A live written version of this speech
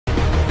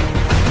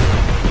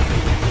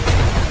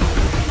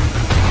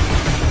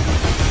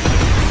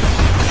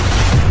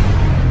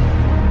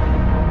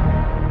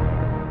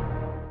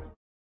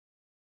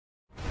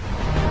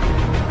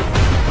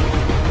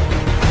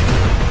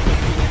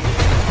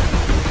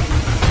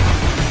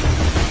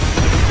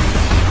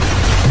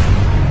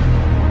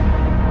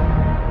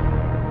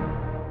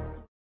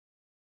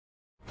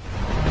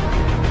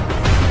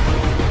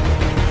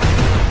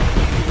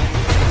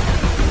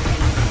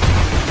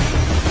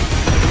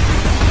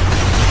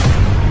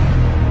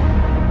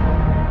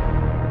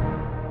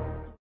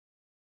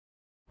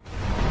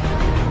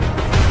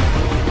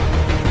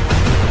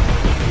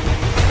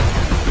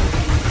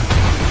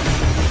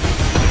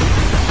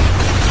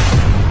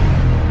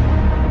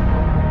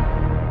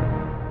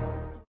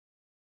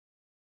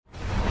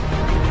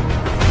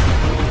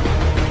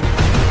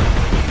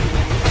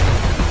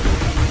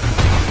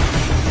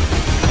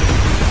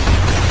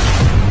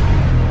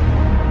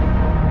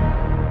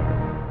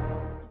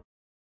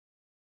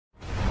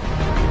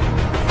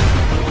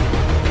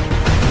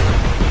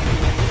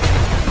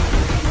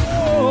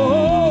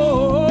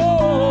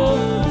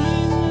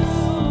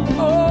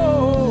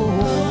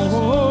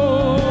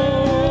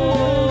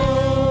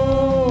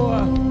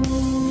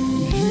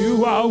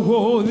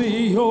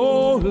worthy,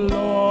 oh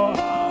Lord.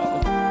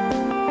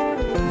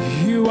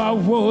 You are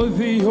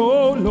worthy,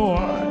 oh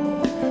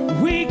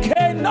Lord. We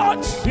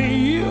cannot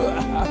see you,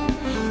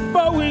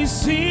 but we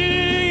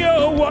see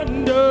your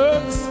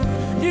wonders.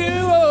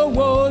 You are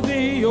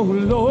worthy, oh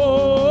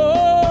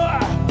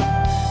Lord.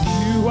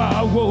 You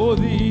are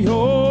worthy,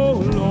 oh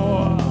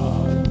Lord.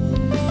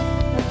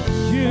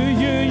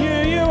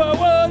 You are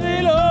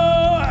worthy,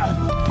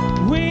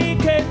 Lord. We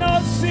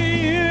cannot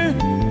see you,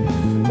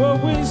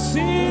 but we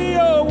see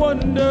your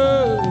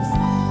wonders.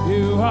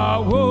 You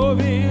are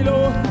worthy,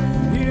 Lord.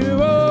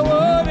 You are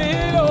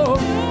worthy,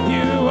 Lord.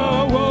 You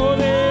are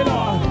worthy,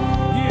 Lord.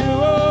 You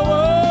are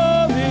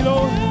worthy,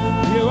 Lord.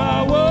 You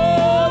are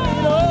worthy,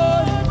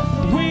 Lord.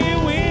 We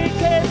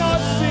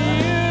cannot see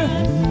you,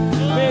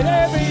 but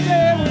every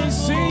day we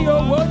see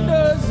your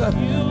wonders.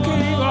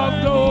 King of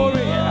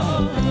glory,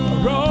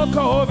 Rock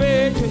of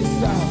ages,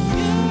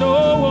 no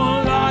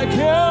one like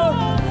you.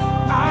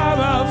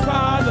 Our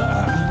Father,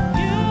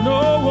 no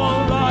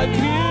one like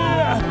you.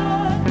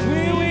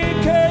 We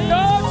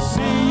cannot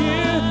see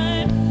you,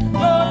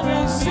 but we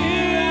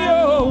see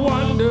your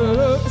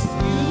wonders.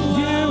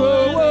 You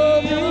are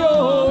worthy,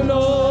 oh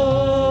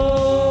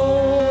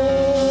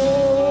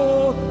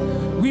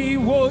Lord. We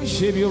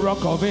worship you,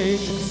 Rock of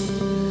ages.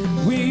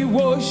 We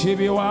worship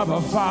you,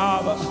 our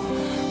Father.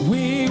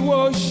 We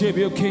worship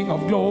you, King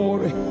of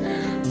glory.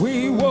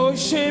 We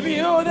worship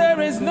you,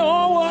 there is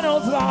no one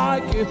else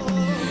like you.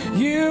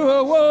 You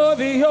are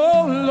worthy,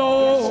 oh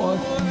Lord.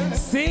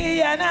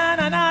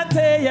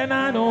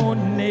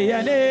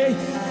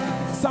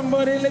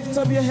 Somebody lift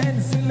up your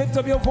hands, lift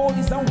up your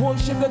voice and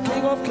worship the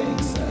King of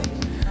Kings.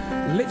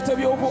 Lift up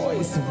your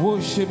voice,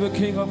 worship the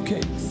King of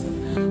Kings.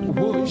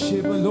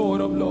 Worship the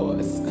Lord of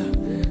Lords.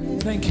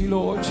 Thank you,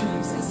 Lord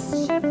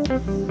Jesus.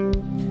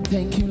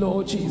 Thank you,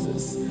 Lord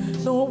Jesus.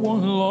 No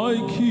one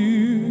like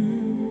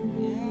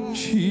you,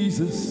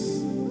 Jesus.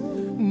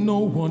 No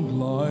one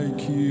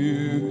like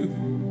you.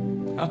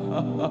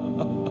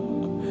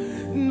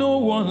 No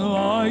one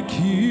like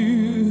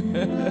you.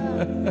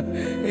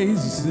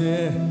 Is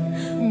there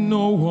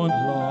no one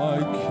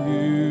like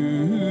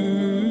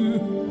you?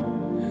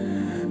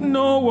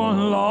 No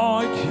one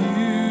like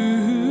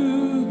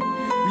you,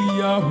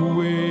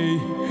 Yahweh.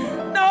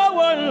 No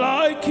one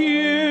like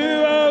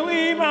you,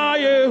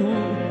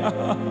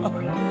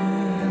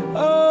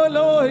 oh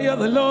Lord, you're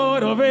the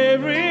Lord of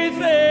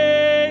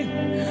everything.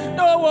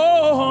 No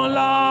one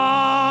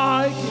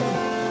like you.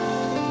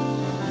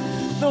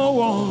 No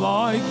one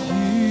like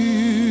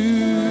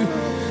you,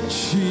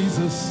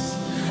 Jesus.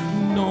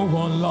 No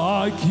one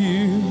like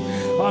you.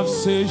 I've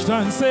searched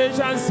and searched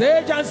and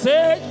searched and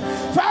searched,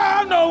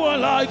 found no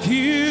one like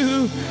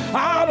you,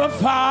 our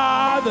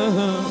Father.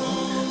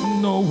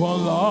 No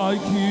one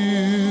like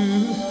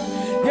you.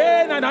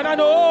 Yeah,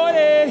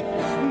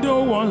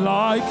 no one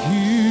like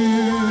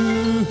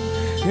you.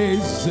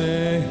 Is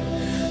there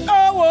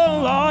no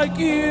one like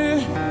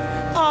you?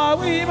 Are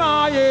we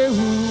my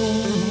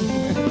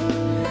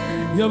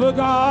You're the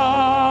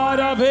God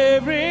of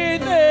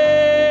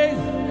everything.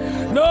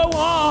 No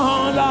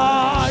one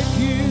like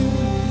you.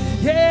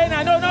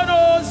 Yeah,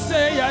 no,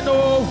 say I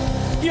know.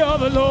 You're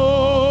the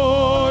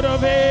Lord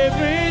of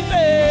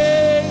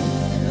everything.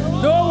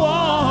 No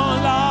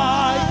one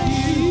like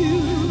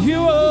you.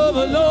 You are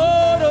the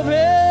Lord of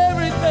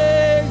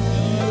everything.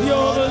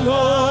 You're the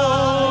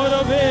Lord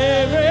of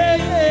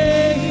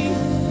everything.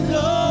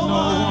 No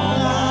one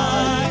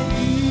like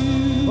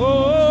you.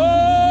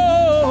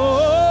 Oh,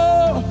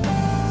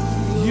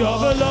 you're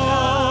the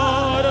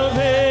Lord of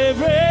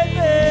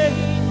everything.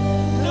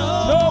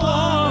 No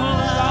one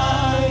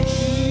like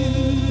you.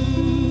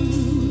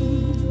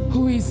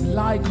 Who is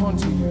like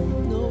unto you?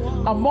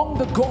 Among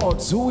the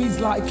gods, who is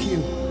like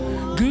you?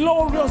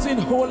 Glorious in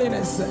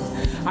holiness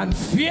and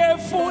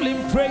fearful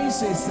in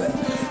praises,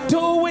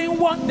 doing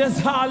wonders,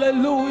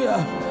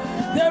 hallelujah.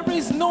 There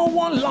is no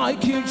one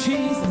like you,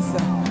 Jesus.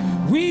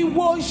 We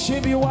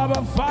worship you,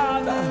 our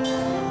Father.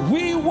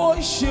 We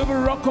worship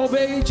Rock of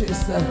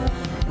Ages.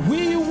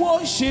 We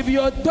worship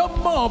you,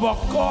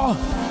 Domoboko.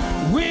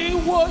 We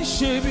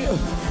worship you.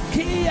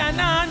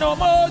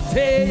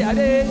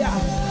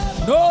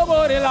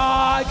 Nobody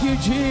like you,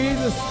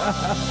 Jesus.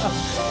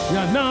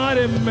 You're not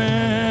a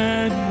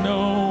man,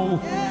 no.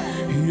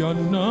 You're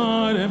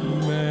not a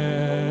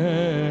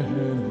man.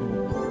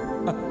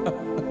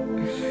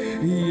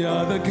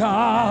 You're the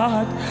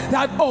God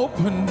that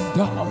opened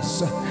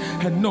doors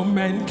and no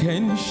man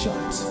can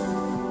shut.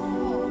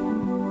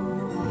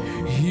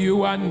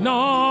 You are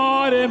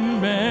not a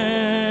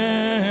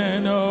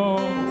man, no.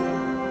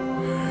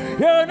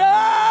 You're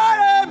not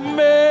a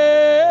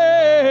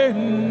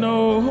man, no.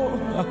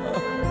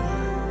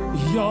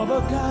 You're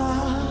the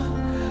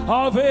God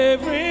of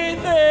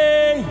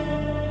everything.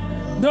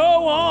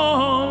 No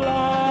one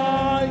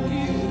like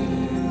you.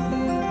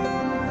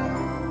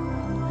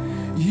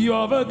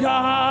 You're the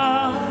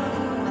God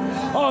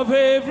of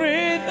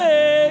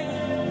everything.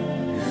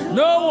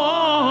 No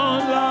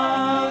one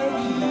like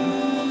you.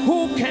 Who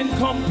can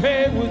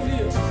compare with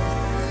you?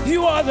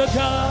 You are the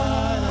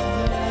God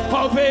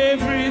of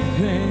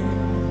everything.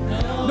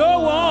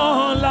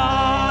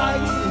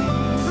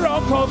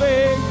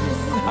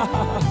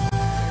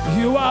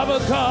 You are the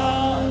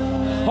God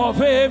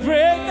of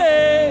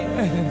everything.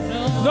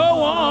 No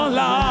one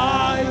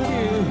like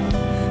you.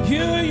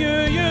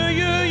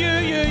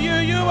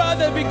 You are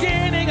the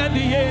beginning and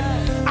the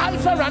end,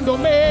 Alpha and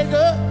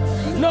Omega.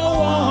 No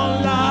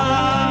one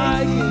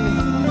like you.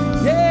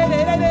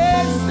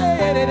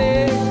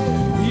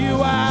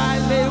 You are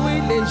the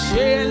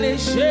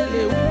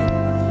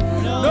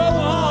no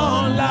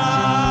one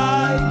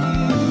like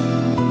you.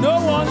 No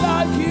one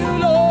like you,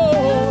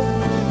 Lord.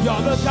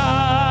 You're the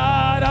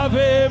God of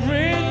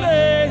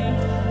everything.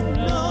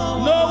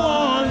 No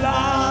one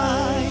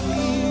like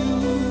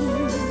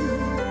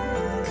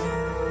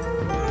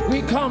you.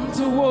 We come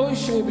to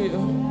worship you,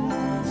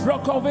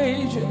 Rock of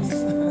Ages.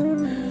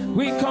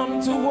 We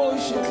come to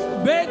worship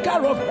you,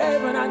 Maker of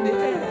heaven and the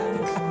earth.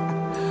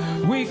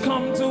 We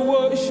come to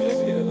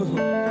worship you,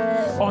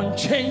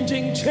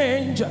 unchanging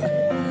changer.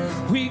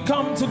 We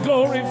come to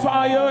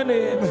glorify your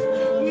name,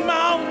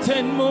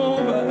 mountain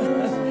mover.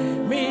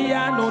 Me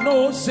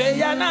no say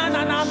na na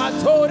na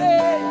matore.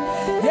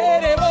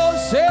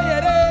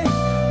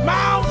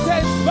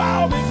 Mountains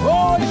bow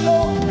before you,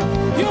 Lord.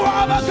 You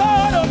are the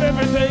God of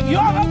everything. You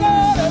are the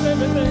God of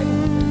everything.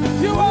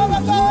 You are the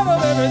God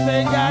of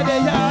everything.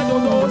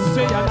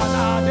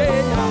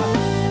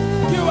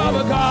 You are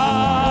the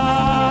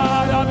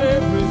God of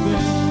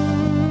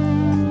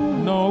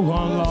everything. No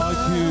one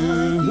like you.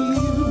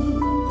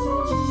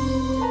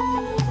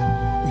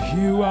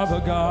 You are the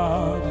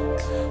God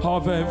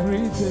of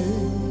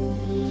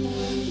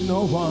everything.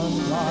 No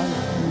one like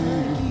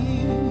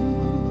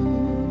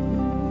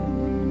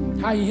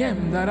you. I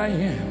am that I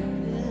am.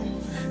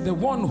 The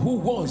one who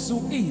was,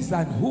 who is,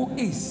 and who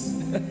is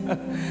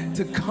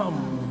to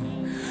come.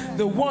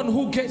 The one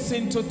who gets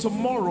into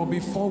tomorrow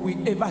before we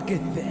ever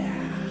get there.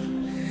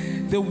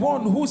 The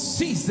one who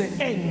sees the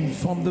end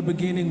from the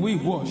beginning. We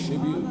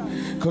worship you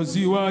because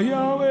you are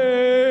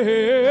Yahweh.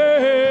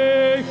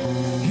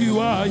 You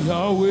are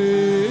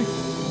Yahweh.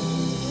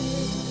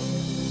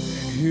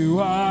 You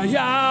are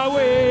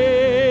Yahweh.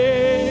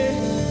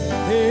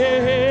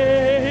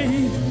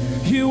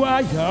 You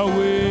are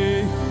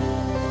Yahweh.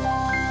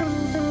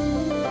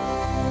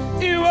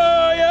 You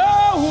are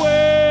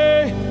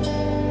Yahweh.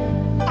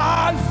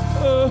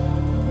 Alpha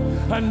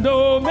and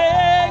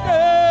Omega.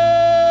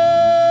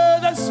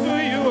 That's who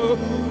you are.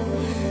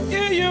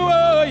 You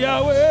are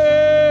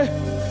Yahweh.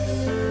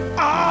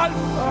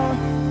 Alpha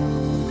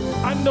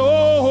and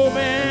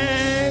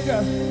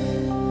Omega.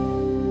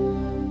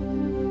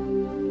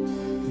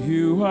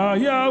 You are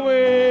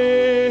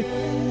Yahweh,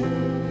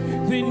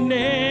 the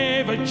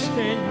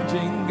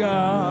never-changing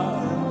God.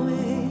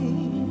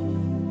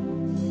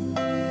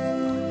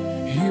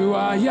 You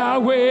are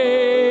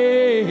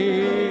Yahweh,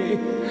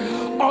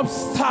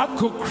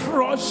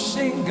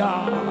 obstacle-crushing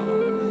God.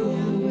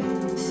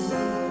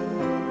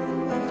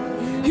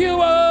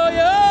 You are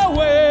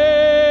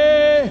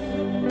Yahweh,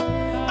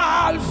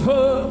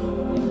 Alpha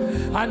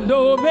and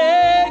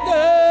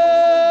Omega.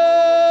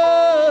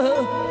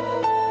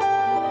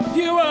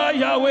 You are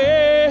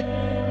Yahweh,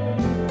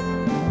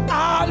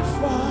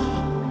 Alpha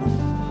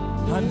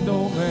and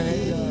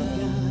Omega.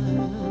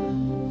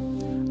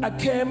 I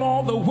came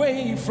all the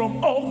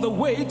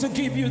way to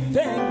give you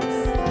thanks,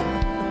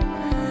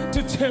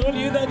 to tell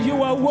you that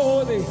you are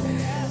worthy.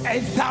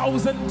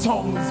 1,000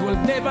 tongues will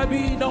never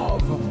be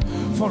enough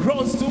for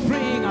us to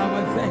bring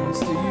our thanks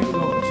to you,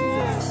 Lord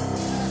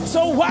Jesus.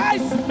 So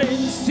wise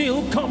men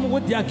still come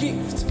with their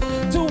gift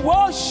to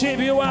worship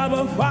you,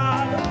 our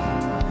Father.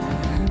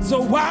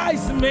 So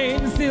wise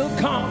men still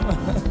come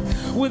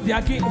with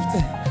their gift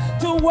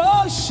to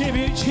worship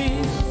you,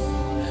 Jesus.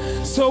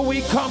 So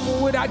we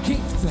come with our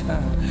gifts.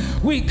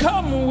 We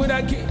come with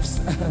our gifts.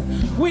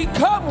 We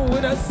come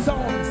with our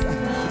songs.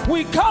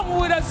 We come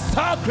with a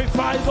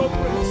sacrifice of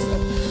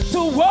praise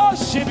to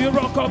worship you,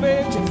 Rock of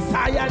Ages.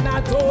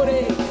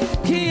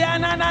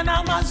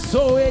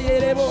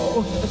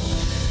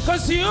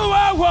 Because you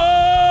are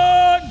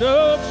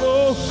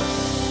wonderful.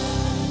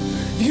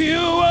 You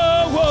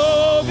are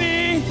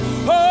worthy.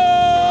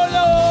 Oh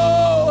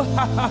Lord.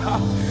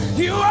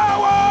 You are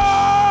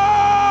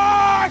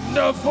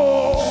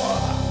wonderful.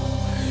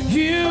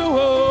 You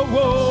are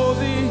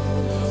worthy.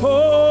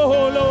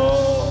 Oh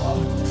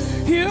Lord.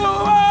 You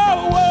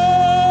are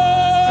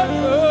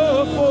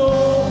wonderful.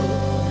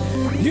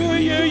 You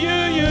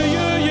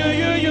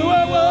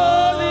are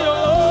worthy.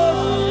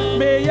 Oh,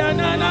 me ya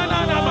na na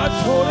na na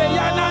matore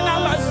ya na na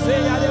mase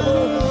ya debo.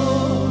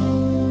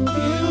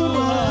 You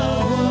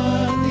are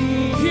worthy.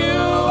 You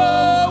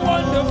are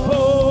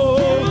wonderful.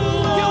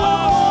 You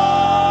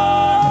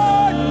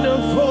are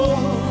wonderful.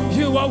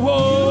 You are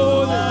worthy.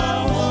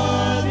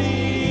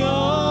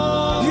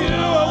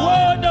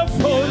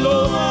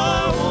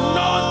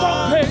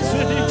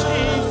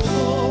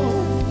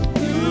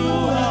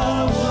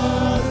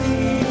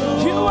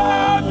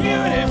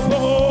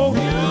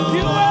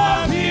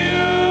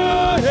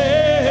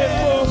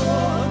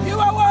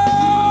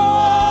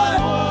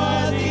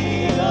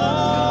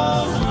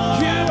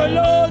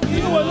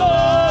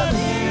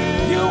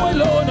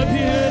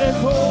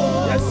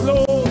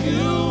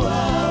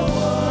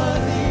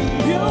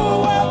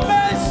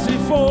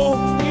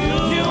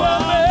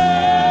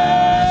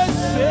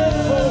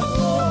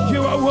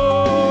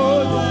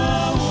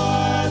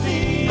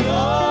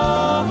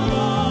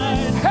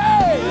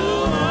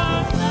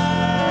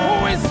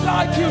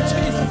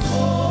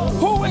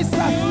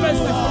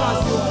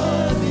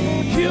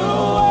 You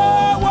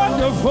are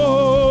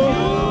wonderful,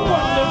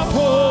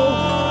 wonderful,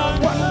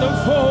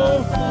 wonderful,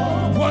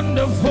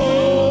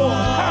 wonderful.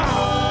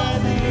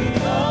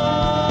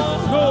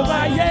 No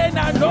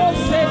bayena no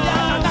se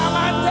ya na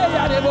mate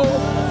ya debo.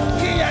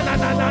 Kia na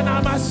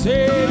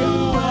mase.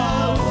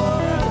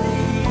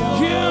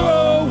 You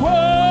are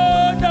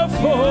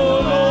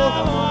wonderful.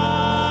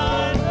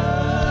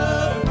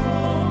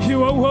 You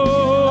are wonderful.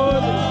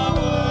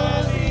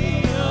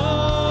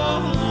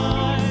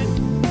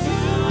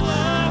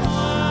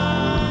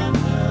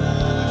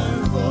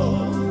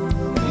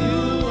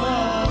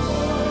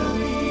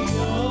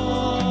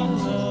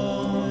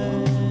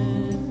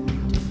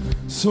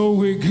 So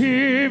we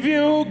give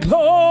you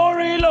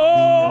glory,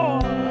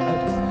 Lord,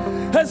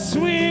 as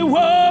we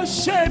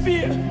worship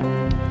you.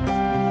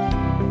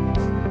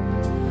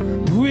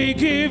 We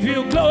give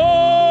you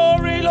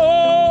glory,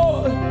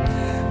 Lord,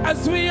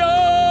 as we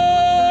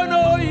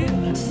honor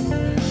you.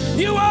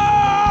 You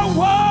are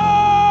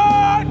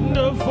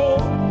wonderful.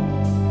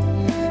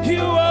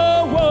 You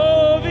are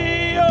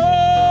worthy,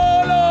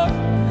 oh Lord,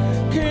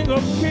 King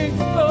of kings,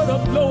 Lord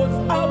of lords,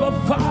 our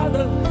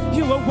Father.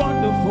 You are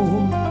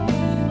wonderful.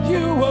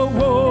 You are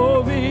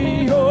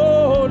worthy,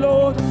 oh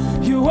Lord.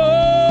 You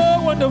are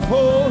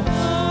wonderful.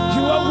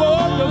 You are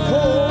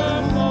wonderful.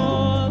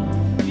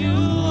 You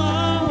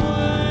are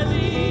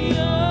worthy,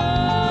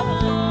 oh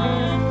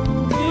Lord.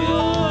 You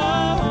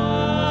are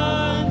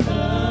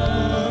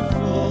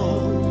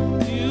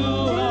wonderful. You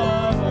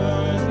are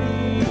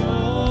worthy,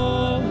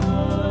 oh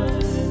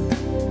Lord.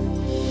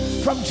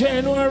 From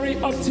January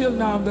up till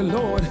now, the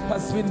Lord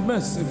has been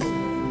merciful,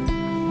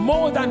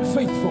 more than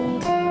faithful.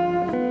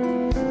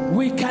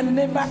 We can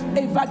never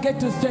ever get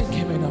to thank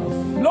him enough.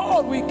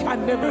 Lord, we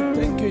can never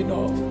thank you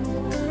enough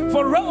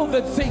for all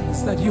the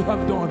things that you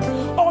have done,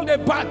 all the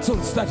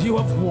battles that you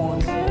have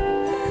won,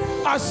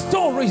 our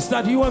stories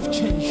that you have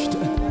changed.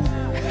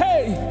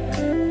 Hey,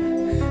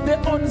 the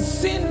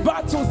unseen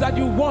battles that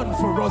you won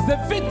for us, the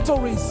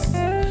victories.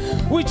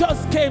 We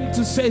just came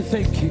to say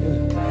thank you.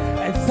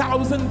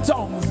 1,000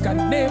 tongues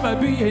can never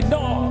be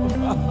enough.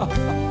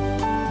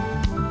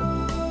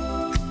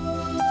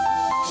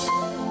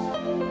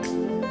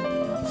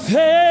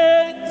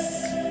 Thanks,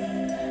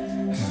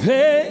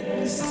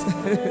 thanks.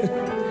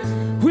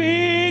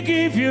 We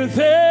give you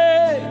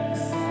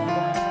thanks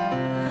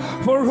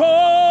for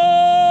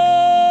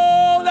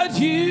all that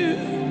you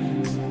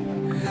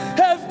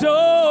have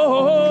done.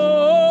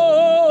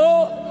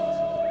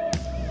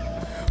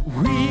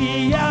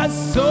 We are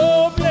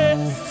so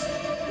blessed.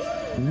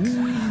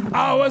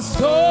 Our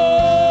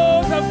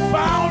souls have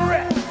found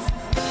rest.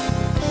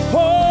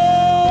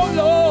 Oh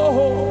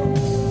Lord,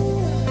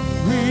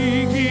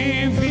 we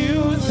give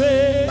you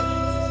thanks.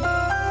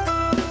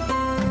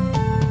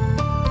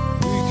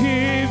 We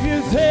give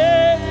you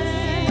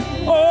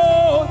thanks.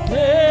 Oh,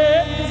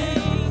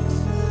 thanks.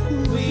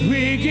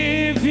 We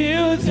give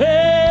you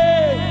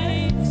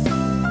thanks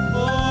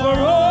for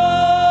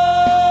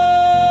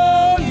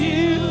all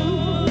you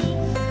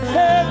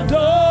have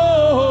done.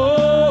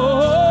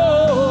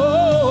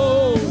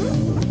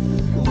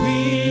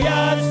 We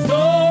are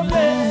so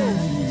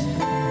blessed.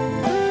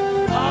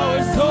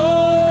 Our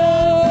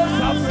souls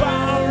have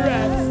found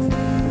rest.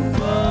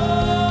 Oh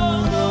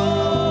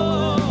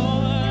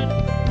Lord,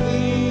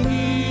 we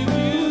give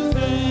you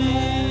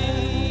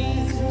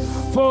thanks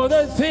for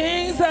the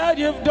things that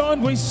you've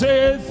done. We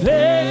say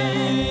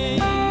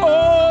thanks.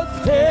 Oh,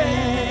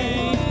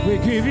 thanks. We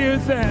give you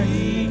thanks.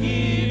 We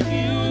give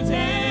you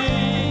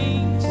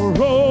thanks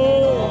for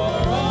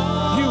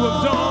all you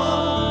have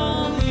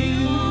done.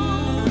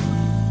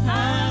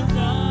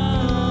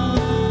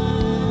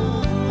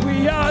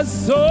 We are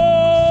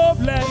so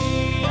blessed.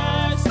 We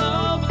are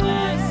so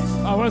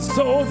blessed. Our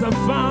souls have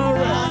found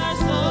rest. Our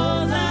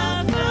souls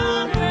have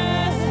found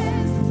rest.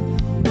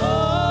 Oh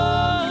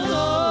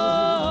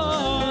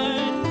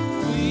Lord,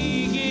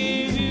 we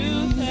give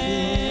you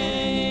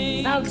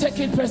thanks. Now take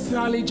it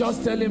personally.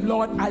 Just tell him,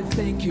 Lord, I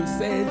thank you.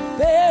 Say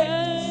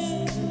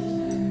thanks.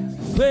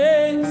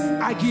 Thanks.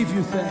 I give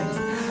you thanks.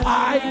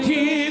 I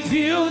give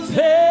you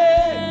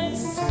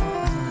thanks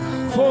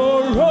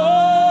for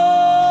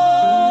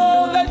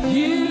all that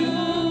you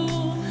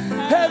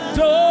have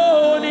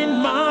done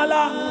in my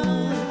life.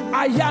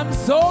 I am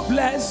so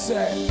blessed. I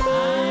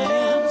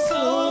am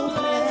so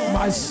blessed.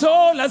 My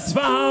soul has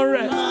found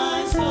rest.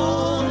 My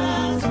soul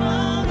has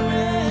found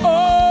rest. Oh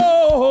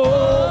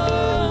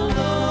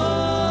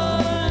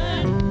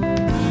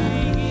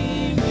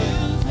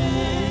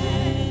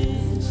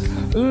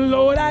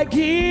Lord, I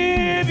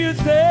give you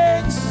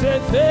thanks. Say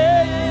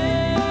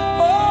thanks.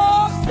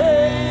 Oh,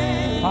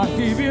 thanks. I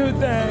give you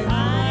thanks.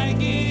 I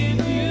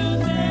give you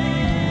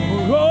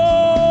thanks for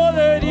all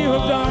that you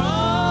have done.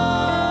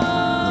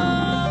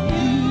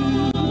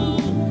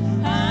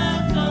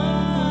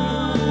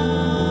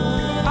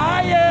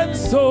 I am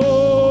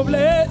so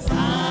blessed.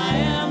 I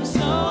am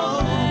so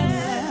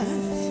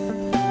blessed.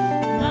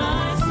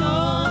 My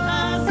soul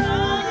has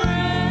found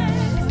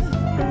rest.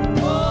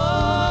 Oh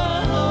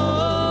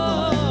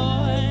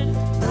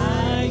Lord,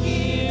 I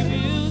give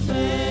you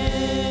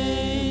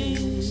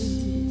thanks.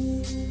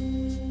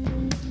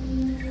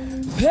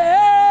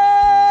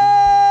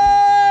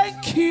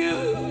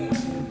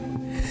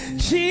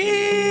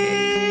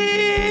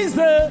 Jesus,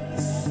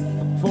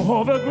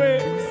 for the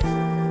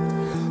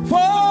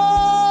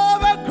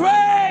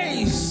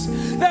grace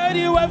that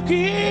you have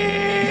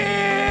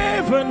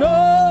given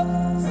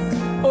us.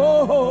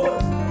 Oh,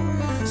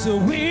 so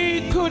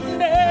we could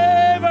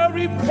never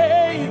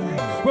repay you,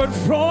 but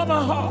from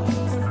our hearts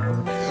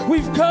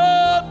we've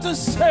come to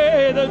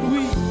say that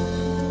we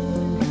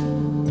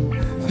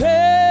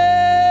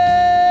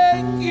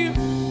thank you.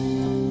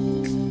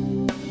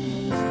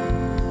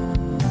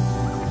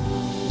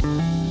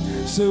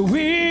 So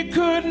we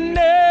could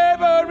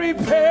never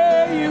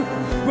repay you,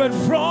 but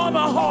from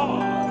our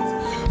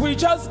hearts we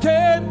just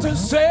came to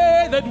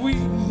say that we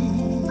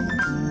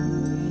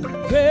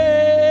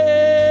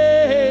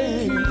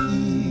thank you.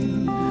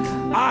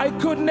 I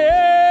could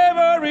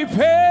never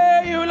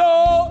repay you,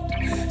 Lord.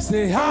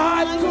 Say,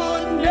 I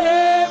could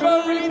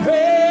never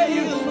repay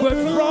you, but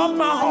from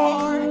my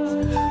heart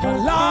I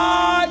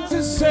like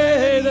to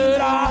say that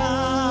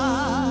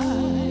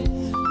I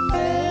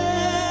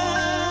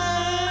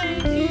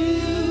thank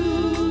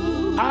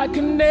you. I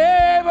can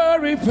never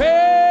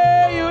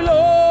repay you,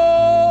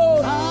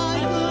 Lord. I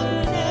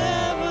could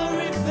never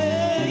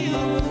repay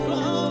you,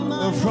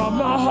 but from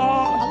my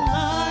heart I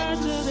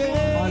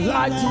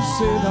like to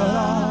say that I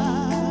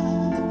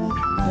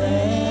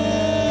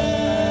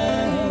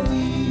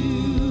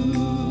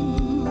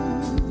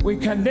we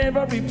can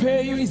never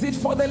repay you. Is it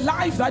for the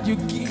life that you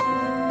give?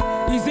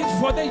 Is it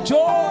for the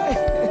joy?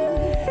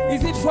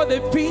 Is it for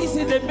the peace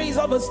in the midst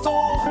of a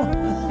storm?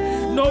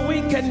 No,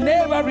 we can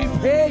never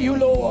repay you,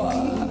 Lord.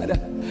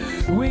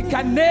 We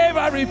can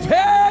never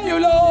repay you,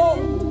 Lord,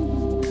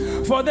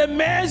 for the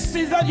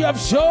mercies that you have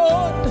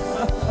shown.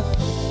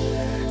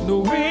 No,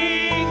 we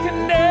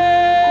can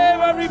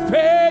never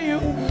repay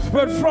you,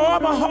 but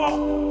from our heart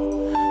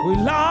we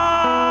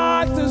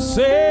like to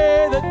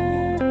say that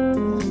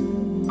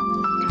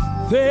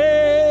thank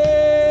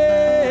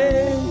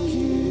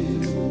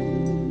you.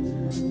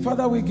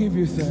 Father, we give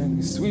you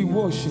thanks. We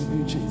worship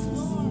you, Jesus.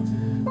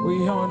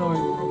 We honor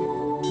you.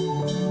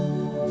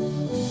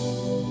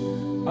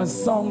 Our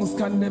songs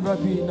can never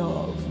be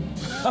enough.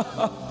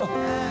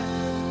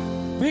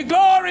 Be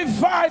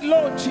glorified,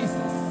 Lord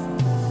Jesus.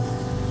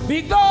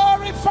 Be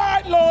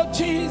glorified, Lord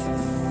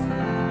Jesus.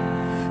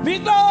 Be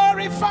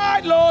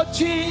glorified, Lord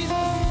Jesus.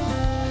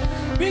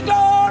 Be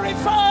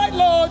glorified,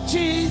 Lord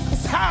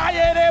Jesus.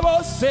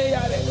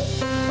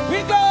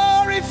 Be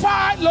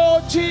glorified,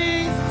 Lord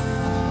Jesus.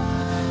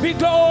 Be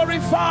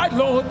glorified,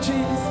 Lord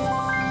Jesus.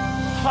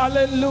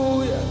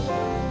 Hallelujah.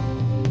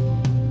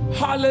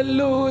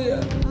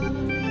 Hallelujah.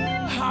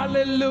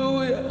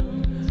 Hallelujah.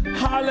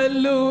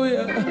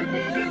 Hallelujah.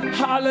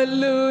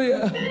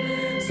 Hallelujah.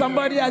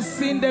 Somebody has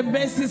seen the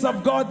mercies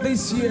of God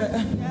this year.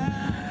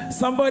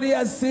 Somebody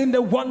has seen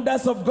the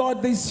wonders of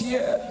God this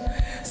year.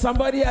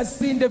 Somebody has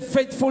seen the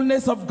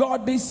faithfulness of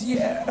God this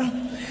year.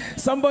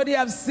 Somebody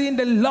has seen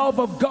the love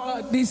of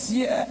God this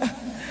year.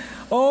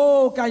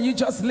 Oh, can you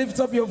just lift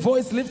up your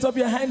voice, lift up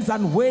your hands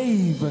and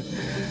wave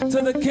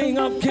to the King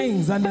of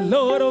Kings and the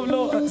Lord of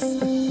Lords.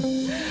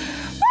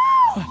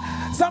 Oh,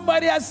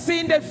 somebody has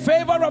seen the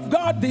favor of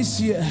God this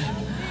year.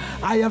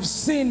 I have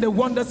seen the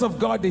wonders of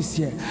God this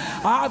year.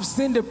 I have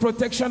seen the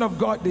protection of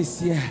God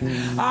this year.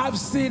 I've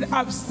seen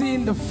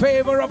the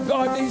favor of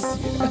God this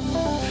year.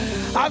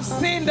 I've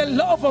seen the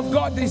love of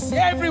God this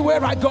year.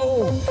 Everywhere I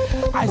go,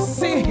 I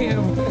see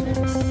him.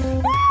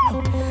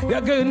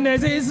 Your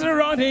goodness is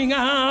running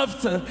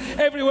after.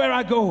 Everywhere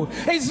I go,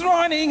 it's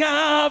running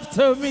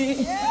after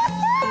me.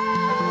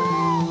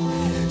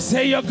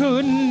 Say your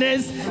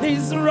goodness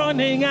is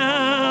running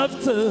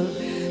after.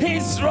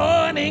 He's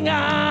running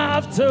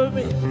after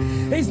me.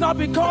 It's not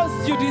because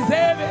you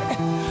deserve it,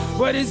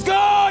 but his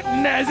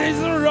goodness is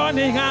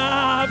running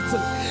after.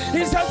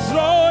 He's just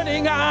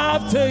running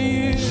after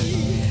you.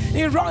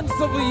 He runs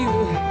over you,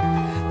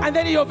 and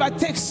then he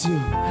overtakes you.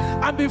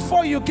 And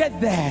before you get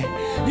there,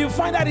 you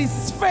find that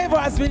his favor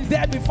has been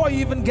there before you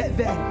even get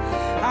there.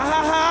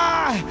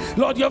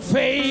 Lord, your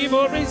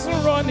favor is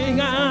running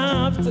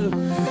after.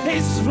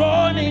 It's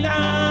running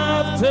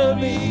after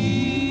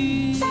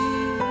me.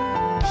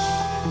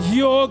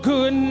 Your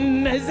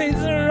goodness is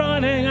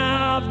running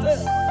after.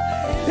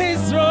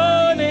 It's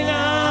running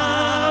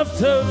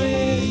after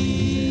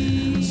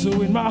me. So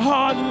in my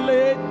heart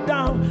laid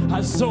down,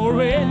 I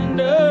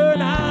surrender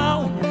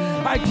now.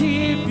 I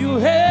give you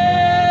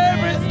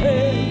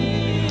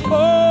everything.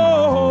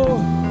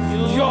 Oh,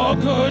 your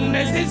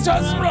goodness is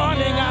just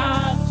running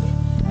after.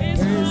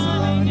 It's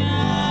running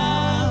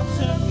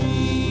after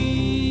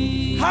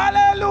me.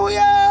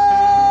 Hallelujah.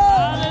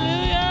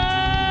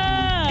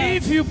 Hallelujah.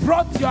 If you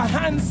brought your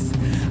hands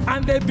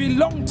and they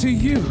belong to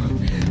you,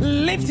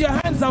 lift your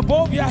hands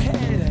above your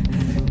head,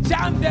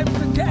 jam them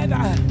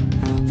together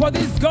for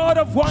this God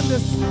of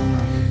wonders.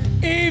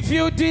 If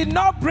you did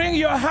not bring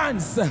your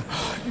hands,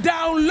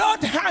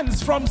 download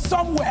hands from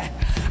somewhere.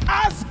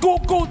 Ask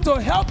Google to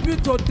help you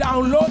to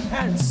download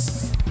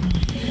hands.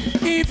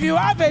 If you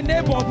have a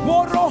neighbor,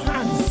 borrow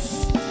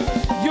hands.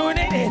 You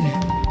need it.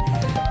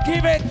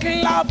 Give a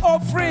clap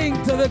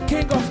offering to the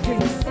King of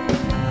Kings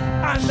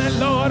and the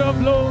Lord Lord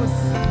of Lords.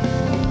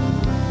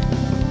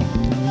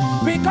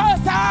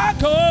 Because our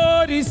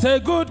God is a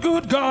good,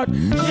 good God.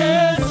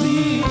 Yes,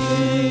 He is.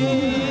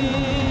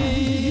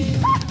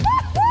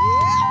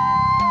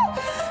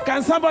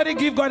 Can somebody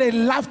give God a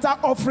laughter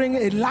offering?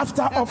 A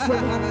laughter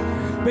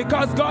offering.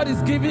 Because God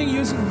is giving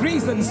you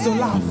reasons to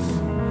laugh.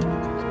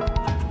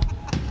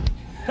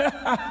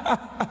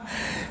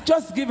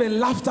 Just give a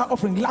laughter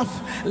offering.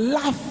 Laugh,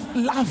 laugh,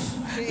 laugh,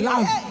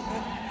 laugh.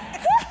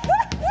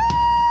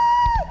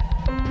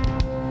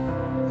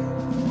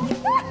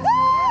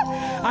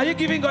 Are you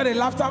giving God a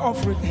laughter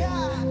offering?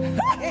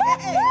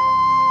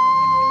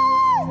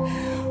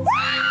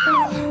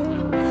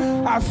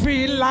 I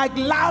feel like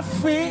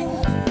laughing.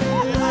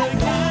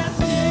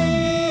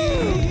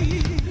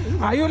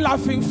 Are you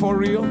laughing for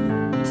real?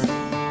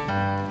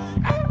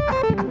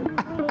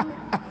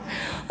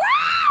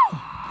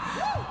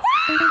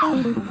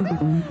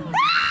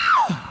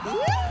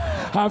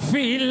 I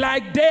feel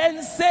like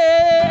dancing.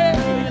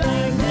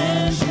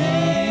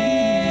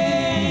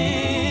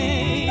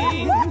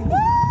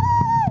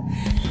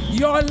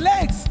 Your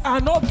legs are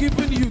not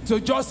giving you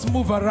to just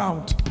move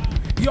around.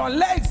 Your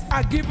legs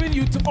are giving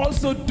you to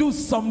also do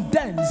some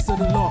dance to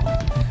the Lord.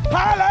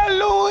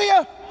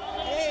 Hallelujah.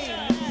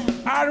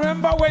 Amen. I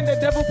remember when the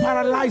devil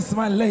paralyzed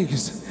my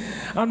legs,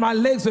 and my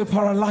legs were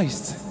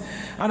paralyzed,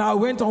 and I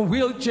went on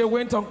wheelchair,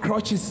 went on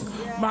crutches.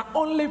 My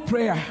only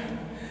prayer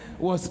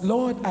was,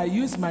 Lord, I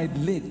use my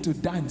leg to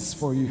dance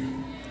for you.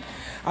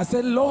 I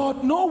said,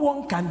 Lord, no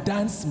one can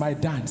dance my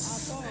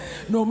dance.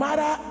 No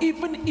matter,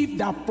 even if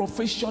they're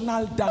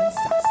professional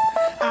dancers,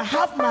 I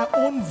have my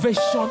own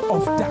version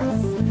of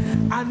dance,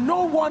 and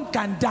no one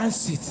can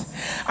dance it.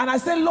 And I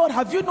said, Lord,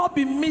 have you not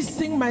been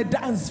missing my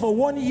dance for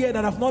 1 year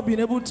that I've not been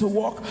able to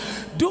walk?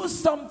 Do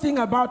something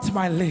about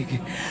my leg.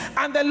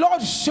 And the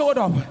Lord showed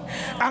up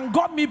and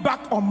got me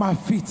back on my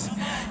feet.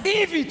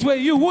 If it were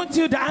you, wouldn't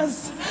you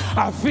dance?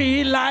 I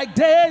feel like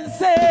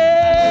dancing.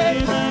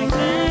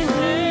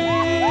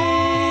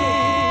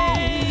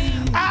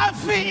 I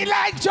feel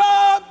like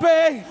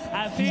jumping.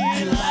 I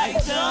feel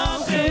like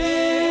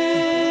jumping.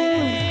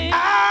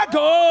 Our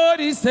God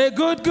is a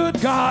good,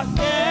 good God.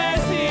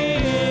 Yes, He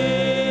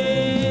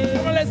is.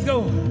 Come on, let's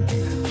go.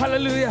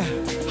 Hallelujah.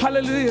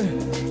 Hallelujah.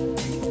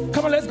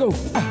 Come on, let's go.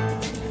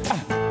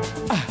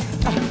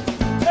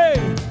 Hey,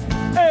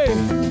 hey,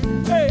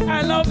 hey,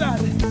 I love that.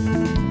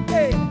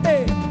 Hey,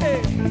 hey,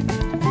 hey.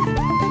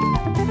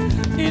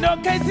 You know,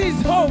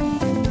 Katie's home.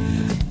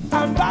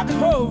 I'm back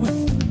home.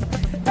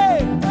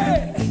 Hey,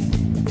 hey.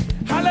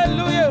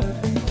 Hallelujah.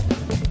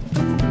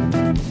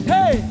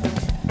 Hey.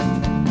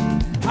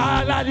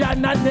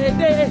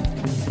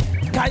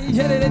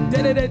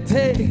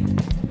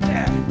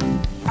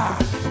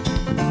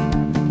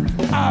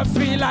 I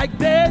feel like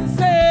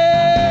dancing.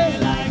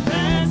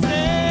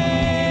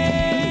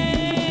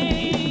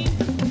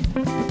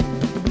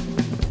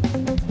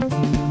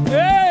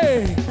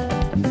 Hey.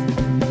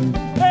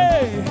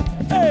 Hey.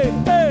 Hey.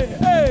 Hey.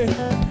 Hey.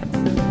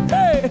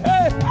 Hey.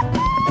 Hey.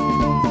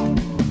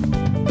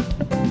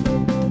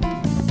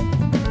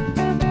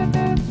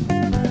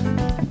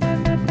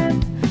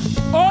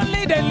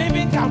 Only the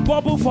living can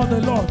bubble for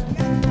the Lord.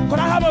 Could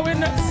I have a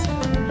witness?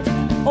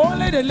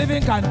 Only the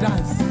living can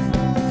dance.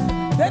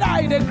 They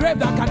are in the grave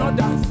that cannot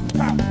dance.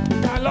 I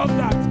love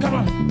that. Come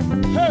on.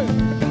 Hey.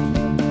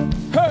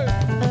 Hey.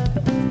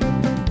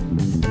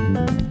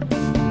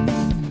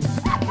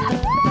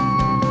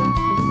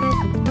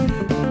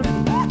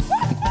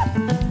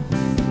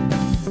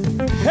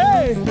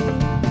 Hey.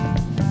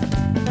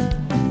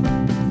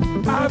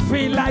 I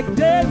feel like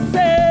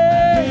dancing.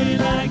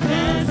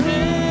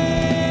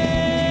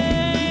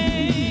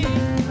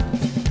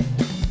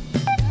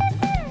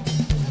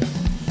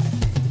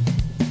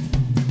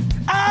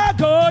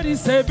 God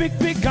is a big,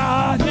 big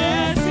God.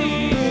 Yes,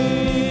 He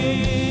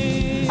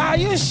is. Are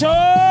you sure?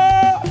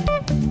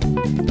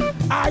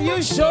 Are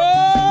you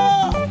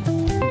sure?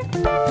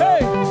 Hey,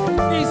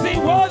 is He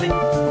worthy?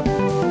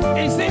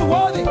 Is He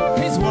worthy?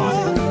 He's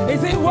worthy.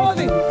 Is He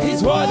worthy?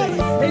 He's worthy.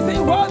 Is He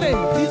worthy?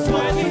 He's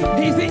worthy.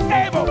 Is He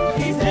able?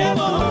 He's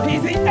able.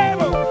 Is He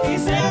able?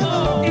 He's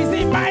able. Is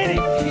He mighty?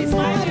 He's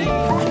mighty.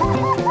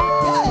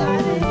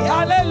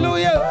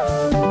 Hallelujah.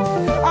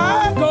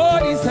 Our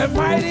God is a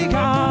mighty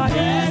God.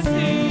 Yes,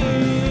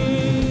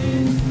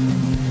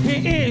 He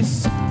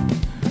is.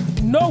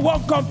 No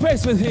one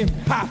compares with Him.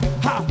 Ha,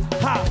 ha,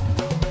 ha,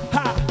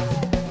 ha.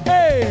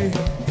 Hey.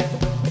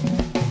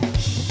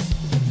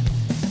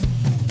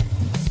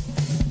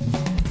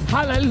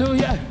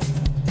 Hallelujah.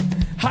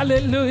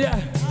 Hallelujah.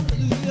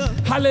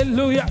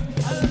 Hallelujah.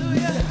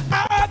 Hallelujah.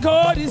 Our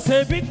God is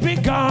a big,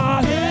 big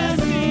God. Yes,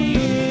 He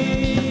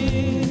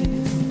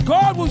is.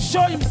 God will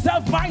show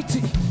Himself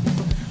mighty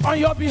on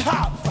your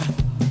behalf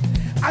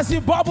as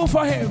you bubble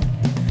for Him,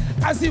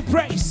 as you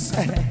praise,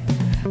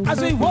 as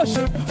we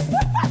worship.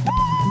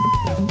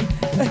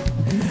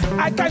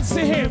 I can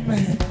see Him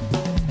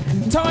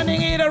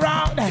turning it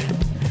around,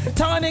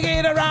 turning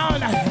it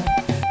around,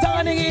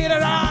 turning it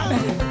around,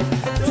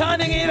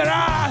 turning it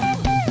around,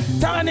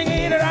 turning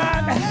it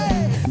around,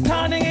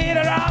 turning it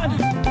around,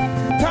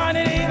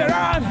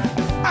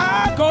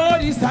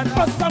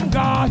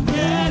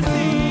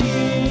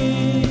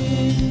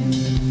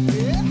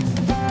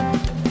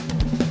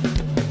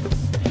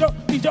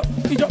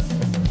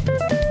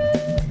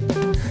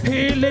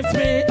 lifts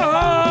me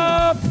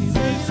up. He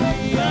lifts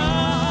me up.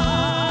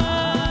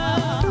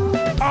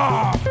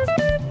 Ah.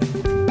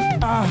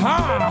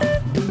 Aha.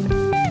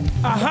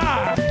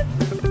 Aha.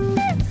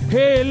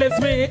 He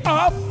lifts me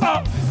up,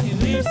 up. He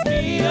lifts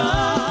me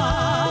up.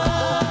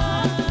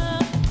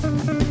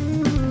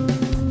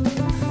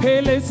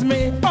 He lifts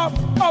me up,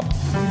 up.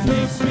 He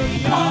lifts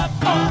me up,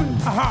 up.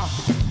 Aha.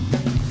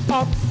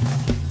 Up.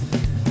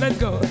 Let's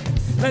go.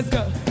 Let's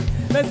go.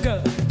 Let's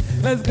go.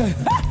 Let's go.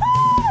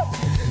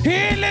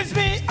 He lifts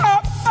me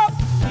up, up.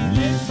 He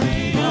lifts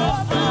me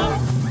up, up.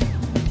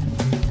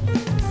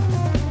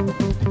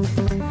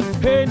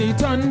 And he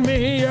turned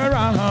me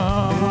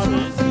around.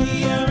 Turns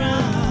me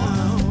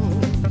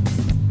around.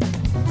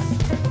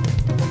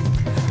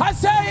 I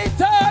say he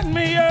turned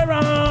me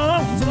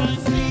around.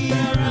 Turns me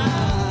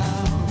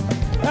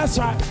around. That's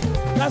right.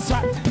 That's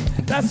right.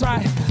 That's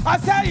right. I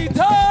say he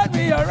turned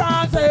me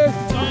around. Say,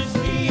 Turns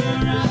me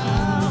around.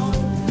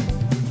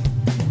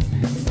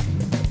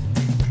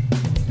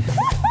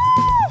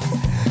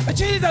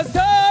 Jesus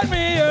turned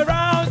me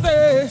around.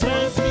 Say,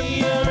 Turns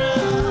me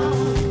around.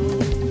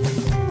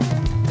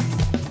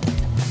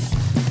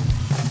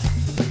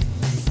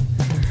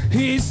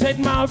 he set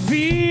my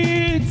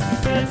feet.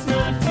 Sets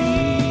my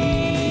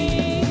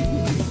feet.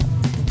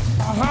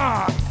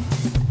 Aha.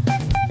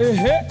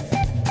 Eh-heh.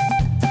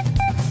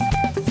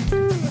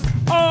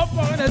 Up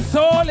on a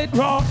solid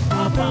rock.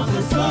 Up on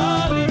the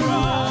solid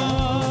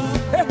rock.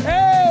 Hey,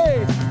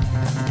 hey.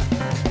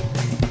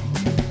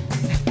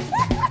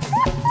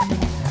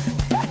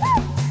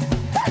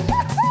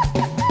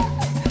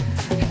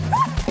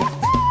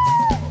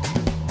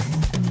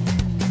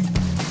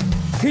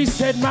 He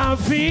set my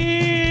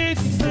feet.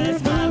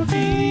 Sets my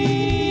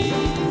feet.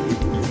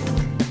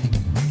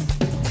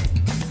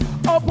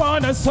 Up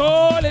on a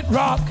solid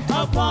rock.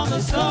 Up on the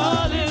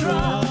solid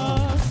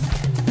rock.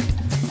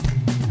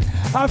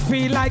 I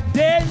feel like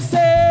dancing.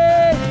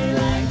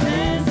 Like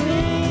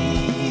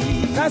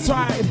dancing. That's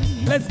right.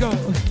 Let's go.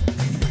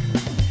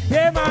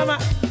 Yeah, mama.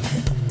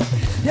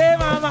 Yeah,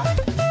 mama.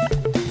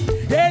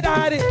 Yeah,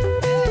 daddy.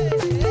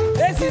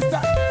 Yeah,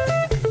 sister.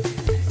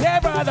 Yeah,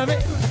 brother.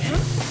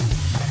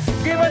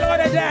 Give a Lord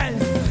a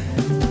dance.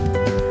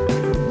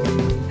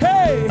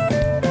 Hey.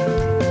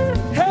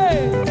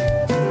 Hey.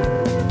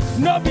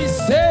 No be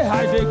say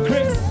I did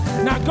grace.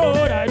 Now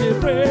God I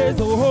did praise.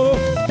 Oh.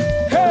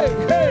 Hey,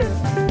 hey.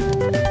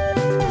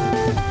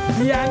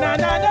 Yeah, na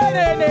na na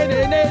na na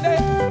na na na.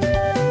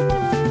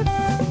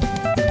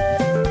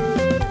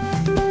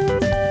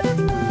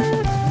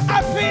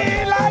 I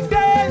feel like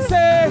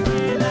dancing.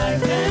 Feel like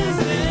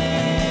dancing.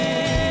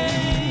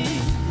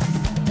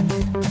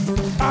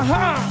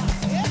 Aha.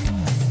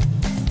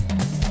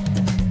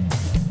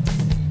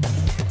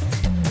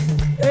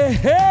 Hey,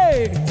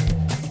 hey.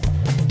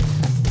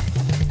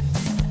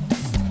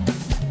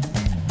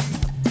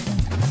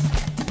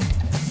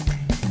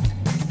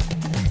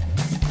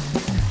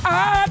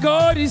 Our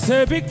God is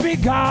a big,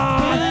 big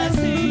God. Yes,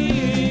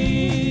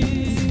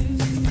 he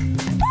is.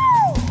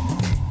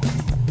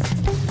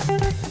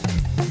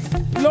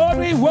 Lord,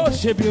 we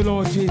worship you,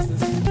 Lord Jesus.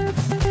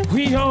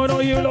 We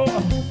honor you, Lord.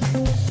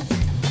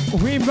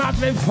 We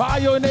magnify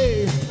your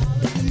name.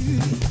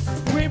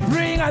 We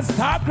bring a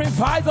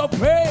sacrifice of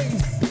praise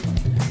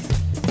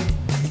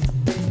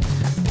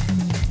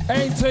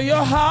into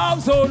your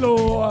house, oh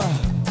Lord,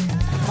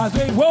 as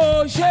we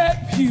worship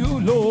you,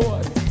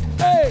 Lord.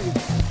 Hey.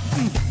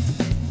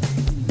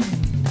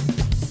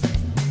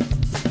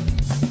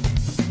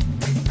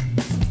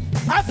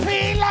 I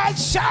feel like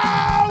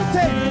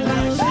shouting.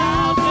 Like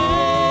shouting.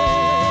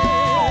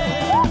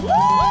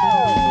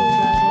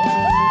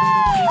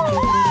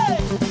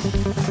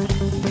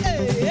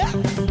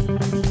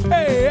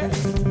 Hey.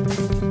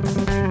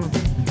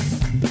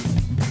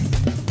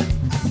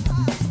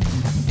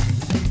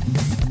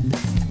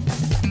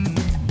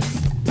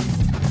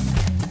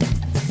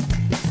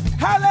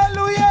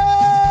 Hallelujah.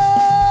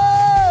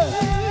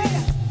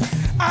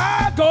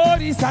 Our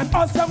God is an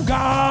awesome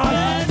God.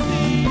 Yes,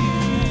 he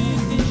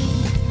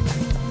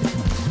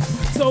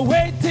is. So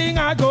waiting,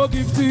 I go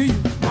give to you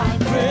My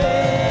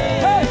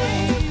praise. Hey.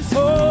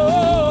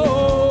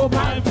 Oh,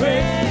 my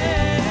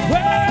praise.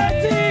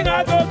 Waiting,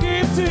 I go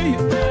give to you.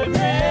 My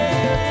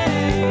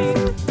praise.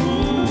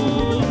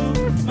 Ooh,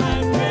 my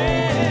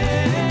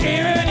praise.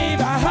 Even if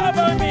I have a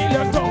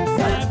million tongues,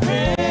 My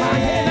praise. my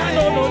hand,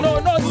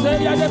 no,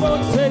 say ya, they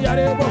won't say ya,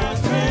 they My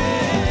won't.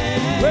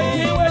 praise.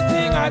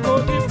 Waiting, I go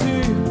give to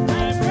you.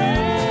 My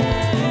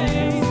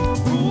praise.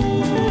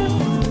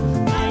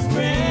 Ooh, my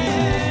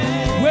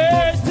praise.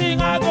 Waiting,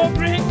 I go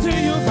bring to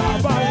you,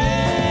 Baba.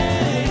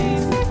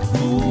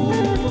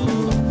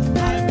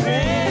 My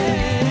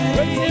praise.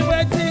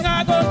 Waiting,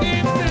 I go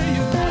give to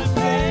you.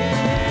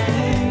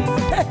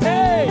 Hey,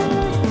 hey.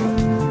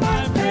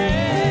 My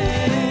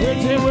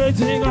praise.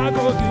 Waiting, I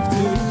go give to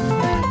you.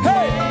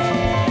 Hey,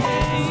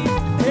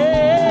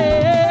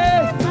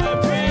 hey. My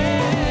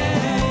praise.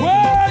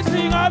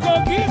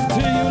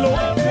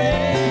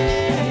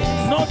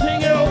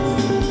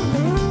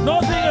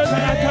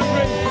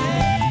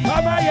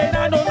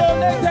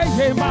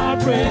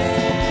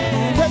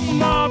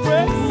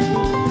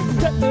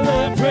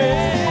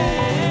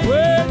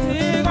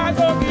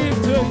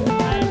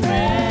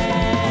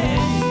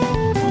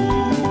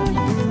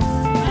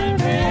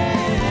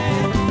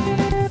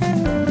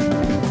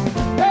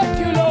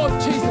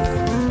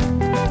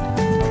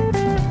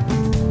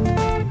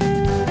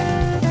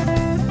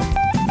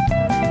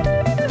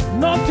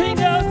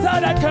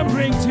 can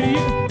bring to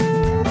you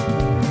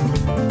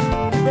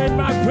but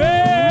my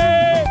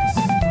praise.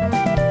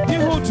 You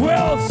who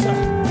dwells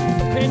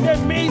in the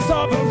midst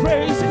of the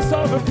praises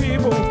of the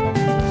people.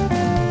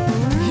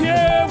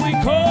 Here we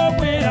come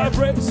with our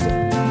praise,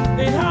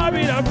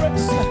 inhabit our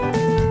praise.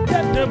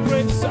 Take the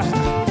praise,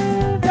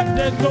 take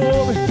the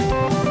glory,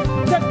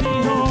 take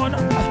the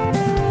honor.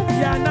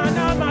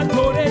 Yanana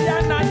matore,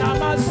 yanana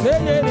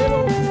maseyero.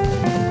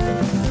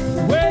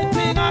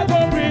 Waiting I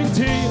go bring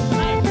to you.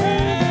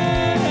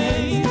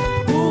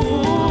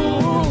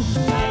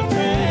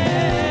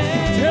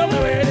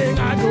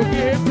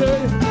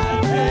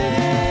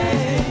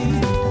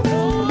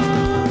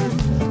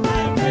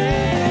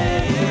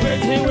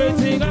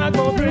 I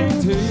go bring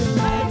to you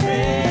my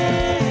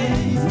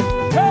praise.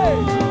 Hey,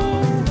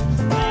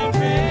 my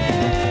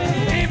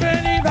praise.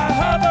 Even if I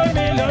have $1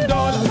 million,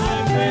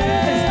 my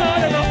praise. It's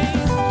not enough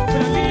to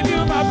give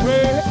you my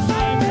praise.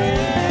 My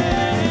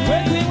praise.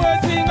 Waiting,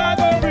 I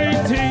go bring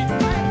to you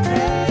my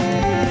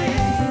praise.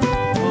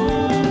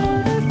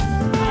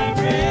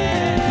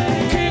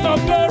 King of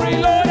glory,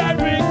 Lord, I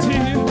bring to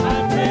you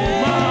my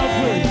praise.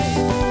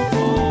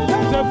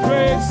 Take the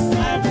praise.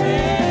 My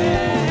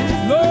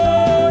praise.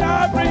 Lord,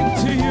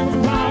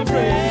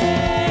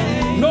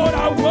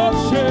 I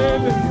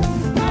worship you.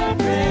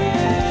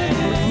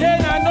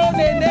 Then I know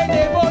they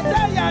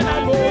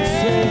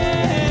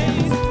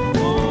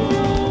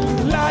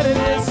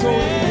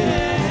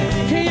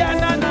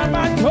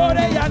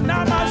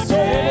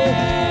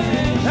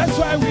that's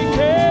why we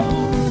came.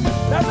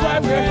 That's why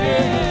we're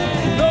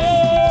here.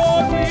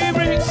 Lord, we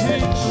bring to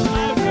you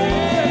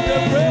the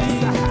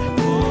praise.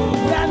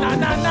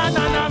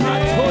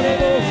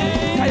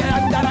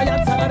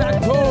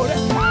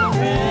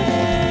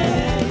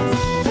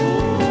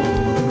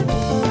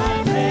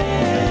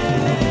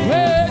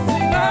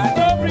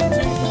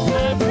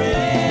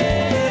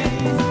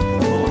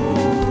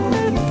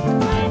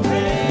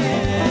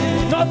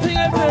 Nothing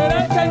else that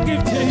I can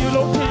give to you,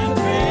 Lord Jesus.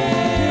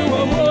 You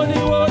are worthy,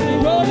 worthy,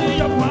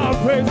 worthy of my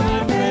praise.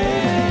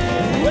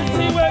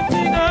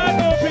 Waiting, I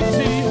go bring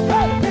to you.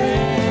 Hey,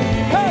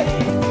 hey.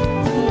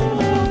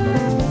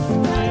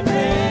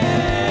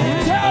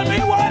 Tell me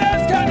what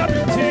else can I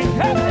bring to you.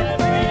 Hey,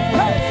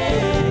 hey.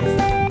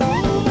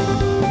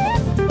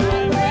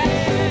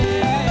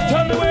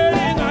 Tell me where I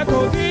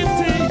go give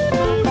to you.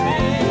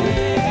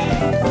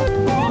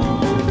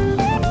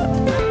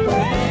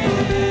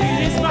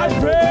 It is my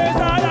praise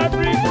that I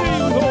bring to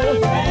you,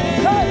 Lord.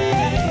 Hey.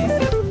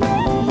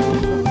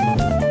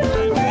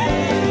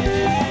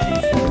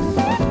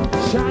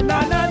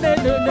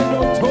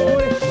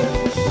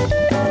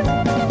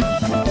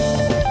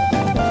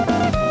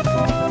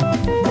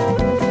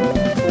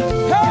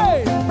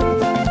 Hey.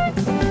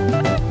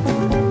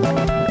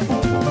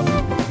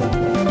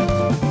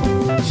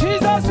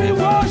 Jesus, we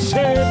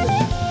worship.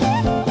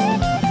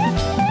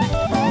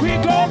 We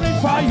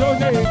glorify your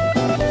name.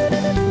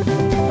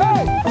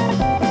 Hey.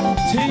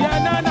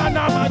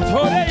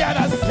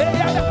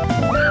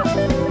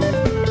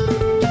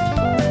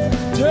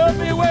 Tell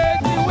me where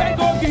the way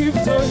go give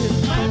to you.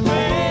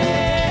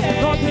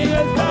 Nothing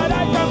else that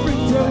I can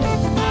bring to you.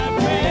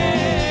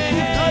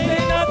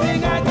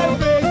 Nothing I can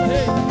bring to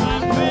you.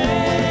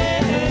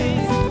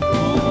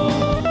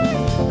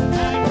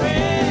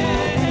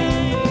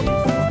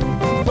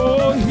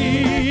 For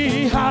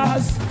he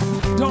has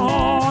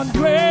done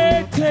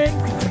great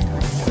things.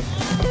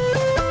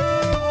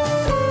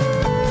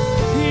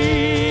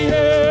 He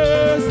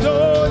has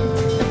done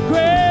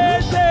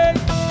great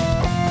things.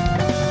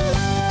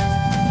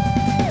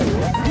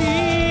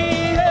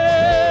 He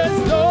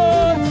has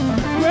done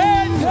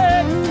great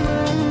things.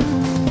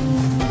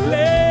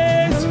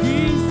 Bless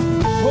his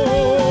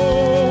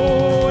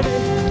holy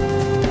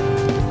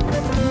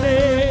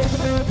name.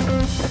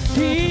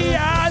 He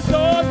has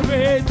done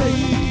great things.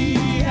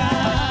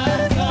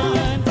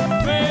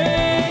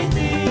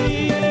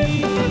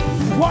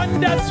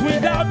 Wonders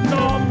without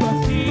number.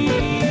 He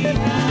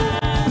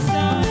has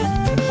done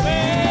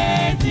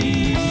great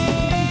things.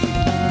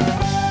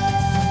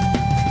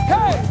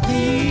 Hey!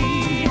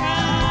 He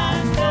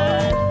has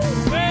done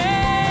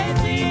great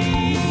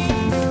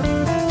things.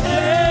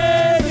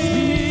 Bless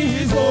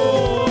his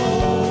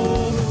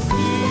holy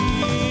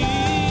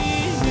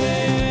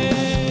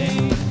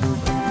name.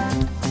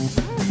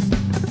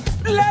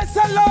 Bless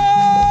the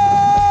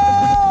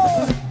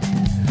Lord,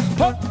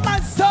 oh my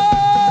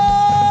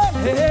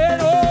soul,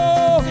 and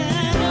oh.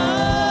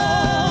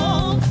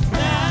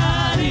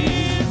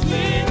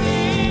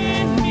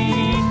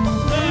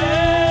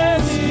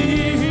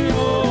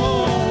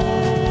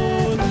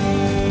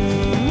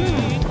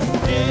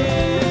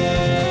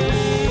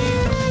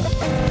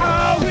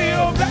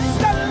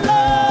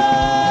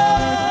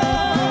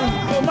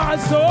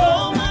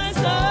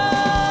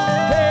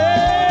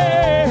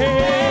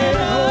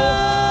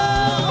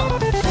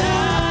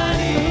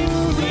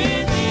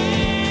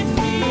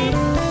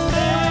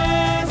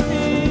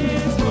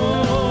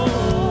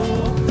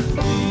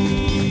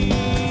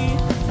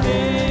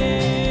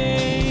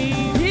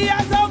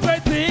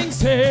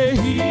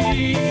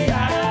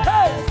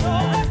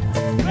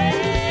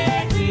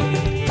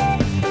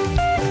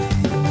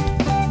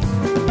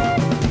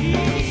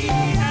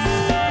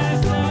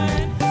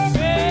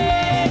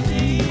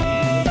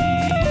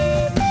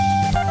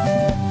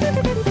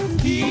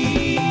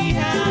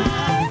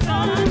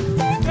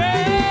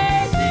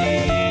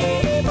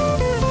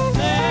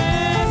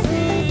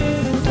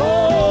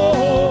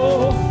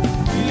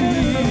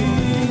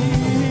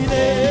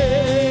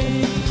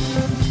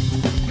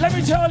 Let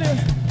me tell you,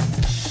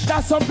 there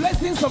are some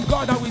blessings of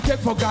God that we take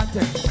for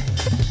granted.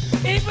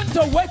 Even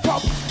to wake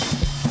up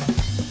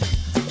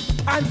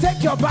and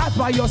take your bath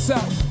by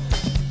yourself.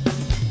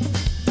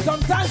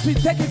 Sometimes we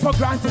take it for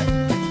granted.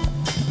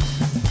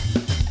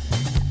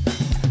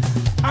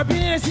 I've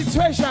been in a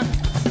situation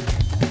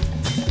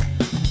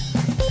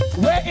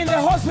where in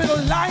the hospital,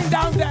 lying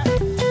down there,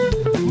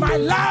 my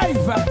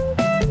life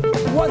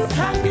was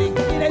hanging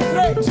in a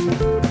thread.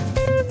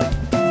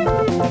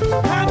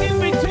 Hanging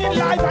between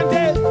life and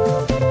death.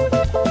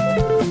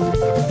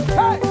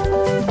 Hey!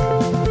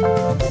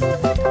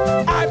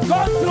 I've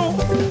gone through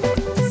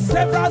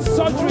several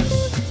surgeries.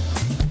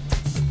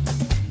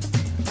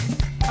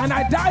 And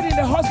I died in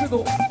the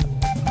hospital.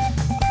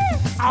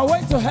 I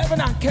went to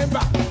heaven and came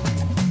back.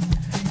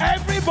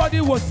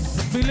 Everybody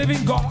was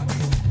believing God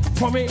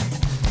for me.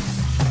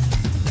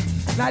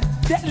 Now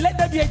let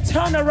there be a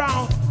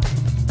turnaround.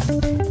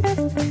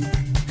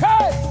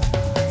 Hey!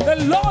 The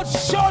Lord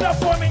showed up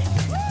for me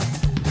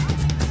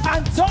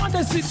and turned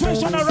the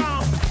situation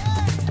around.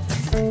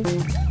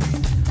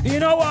 You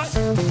know what?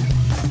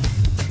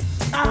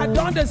 I had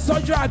done the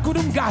surgery, I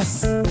couldn't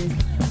gas.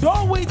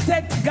 Don't we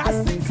take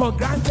gassing for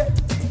granted?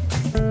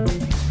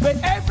 But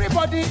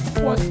everybody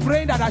was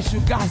praying that I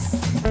should gas.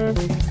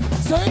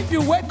 So if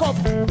you wake up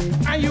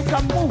and you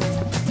can move,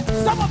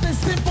 some of the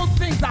simple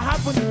things that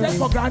happen you take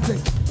for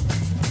granted.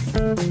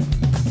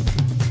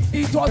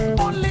 It was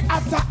only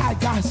after I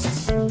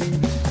gasped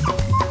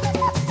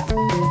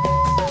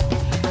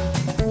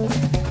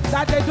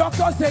that the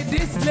doctor said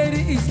this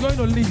lady is going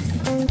to live.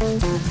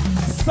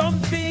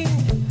 Something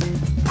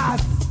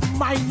as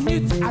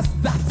minute as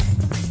that.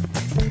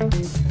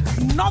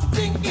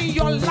 Nothing in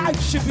your life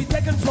should be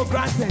taken for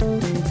granted.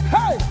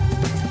 Hey!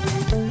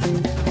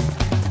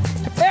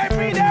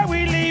 Every day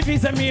we live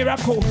is a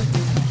miracle.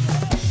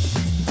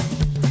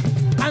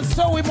 And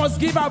so we must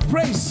give our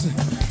praise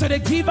to the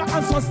giver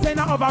and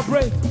sustainer of our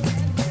breath.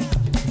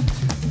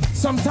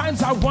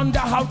 Sometimes I wonder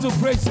how to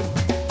praise him.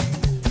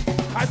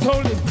 I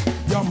told him,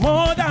 you're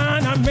more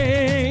than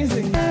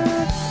amazing.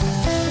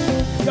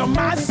 You're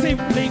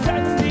massively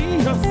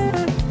grandiose.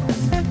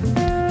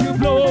 You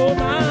blow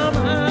my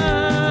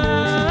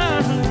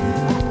mind.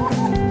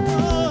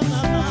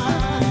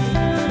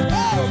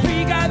 You're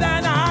bigger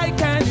than I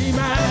can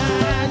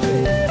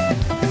imagine.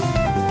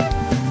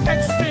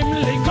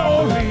 Extremely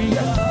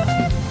glorious.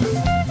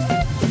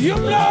 You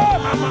blow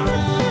my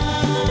mind.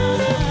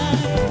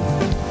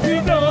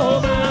 You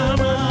blow my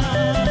mind.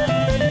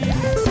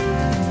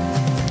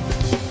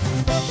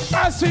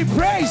 As we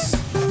praise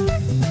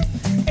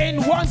in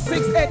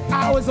 168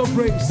 hours of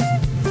praise,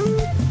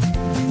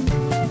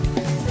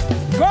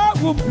 God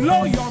will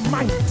blow your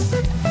mind.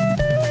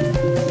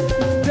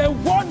 The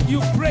one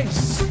you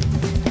praise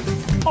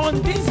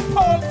on this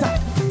altar,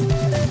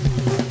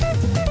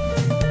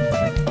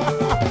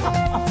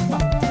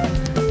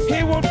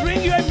 he will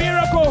bring you a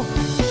miracle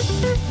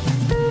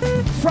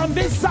from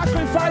this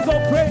sacrifice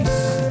of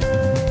praise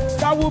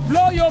that will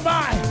blow your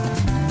mind.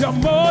 You're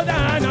more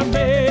than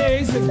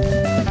amazing,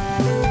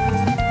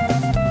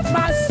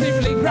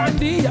 massively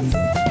grandiose.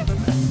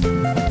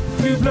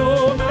 You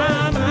blow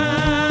my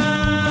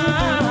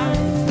mind.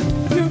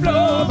 You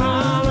blow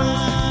my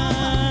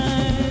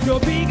mind. You're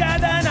bigger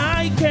than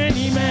I can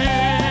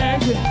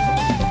imagine.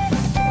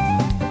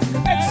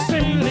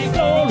 Extremely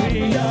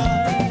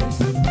glorious.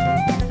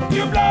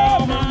 You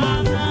blow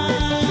my mind.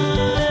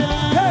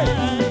 Hey,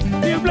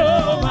 you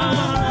blow my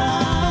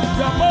mind.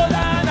 You're more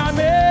than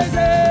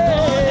amazing.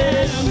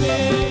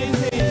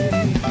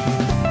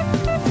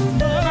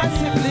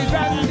 Massively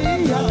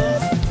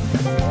grandiose.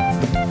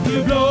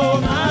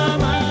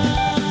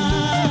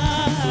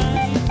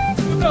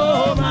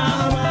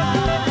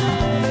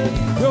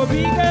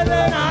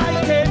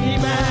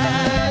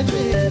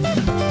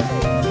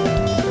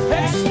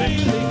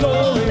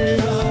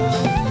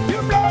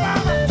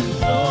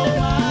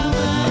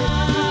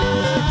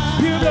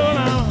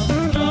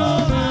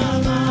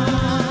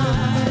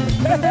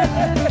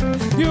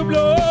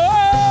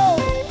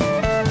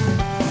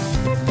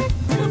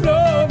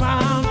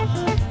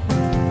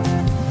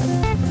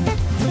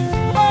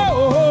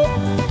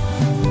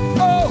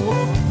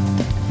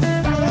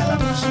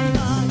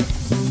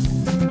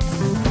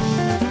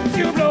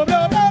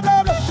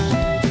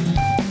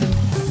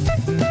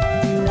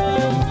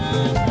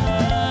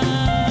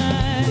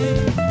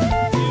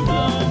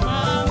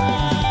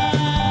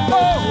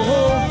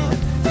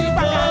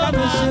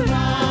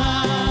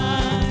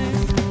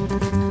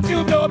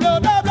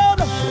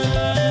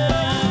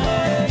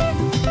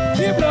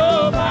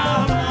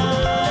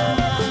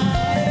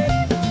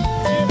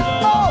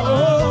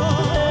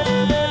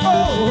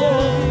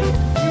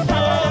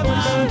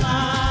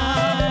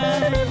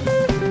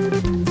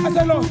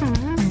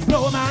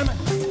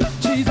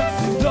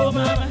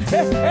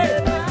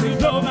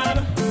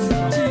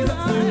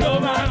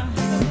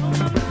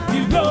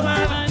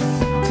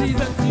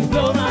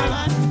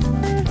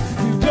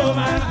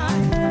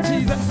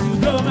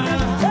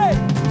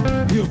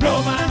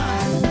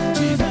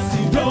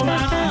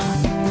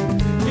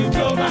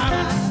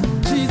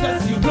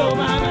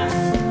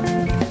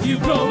 You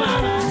blow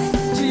my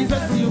mind.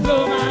 Jesus, you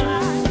blow my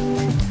mind.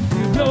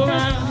 You blow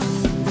my mind.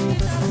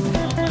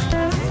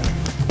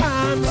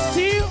 I'm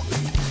still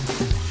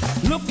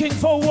looking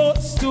for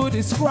words to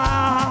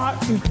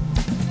describe.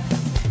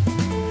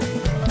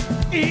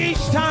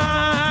 Each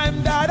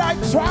time that I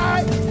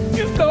try,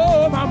 you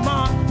blow my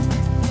mind.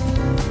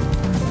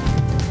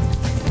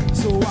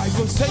 So I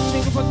go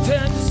searching for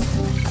terms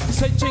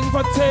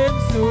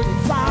to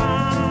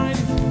define.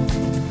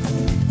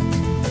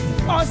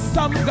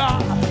 Awesome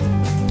God,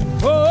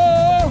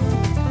 oh,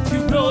 you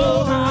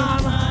blow my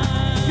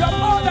mind. You're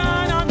more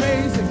than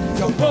amazing.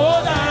 You're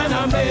more than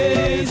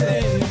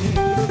amazing.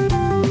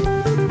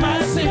 I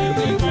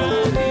simply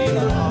love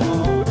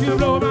you. You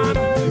blow my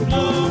mind. You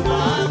blow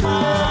my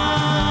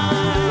mind.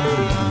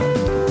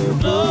 You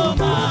blow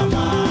my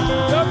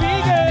mind. You're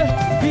bigger,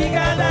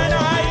 bigger than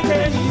I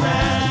can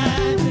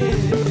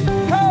imagine.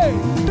 Hey,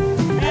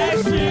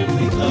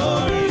 extremely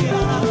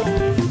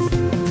glorious.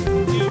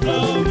 You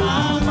blow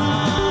my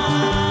mind.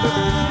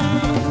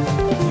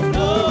 You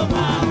blow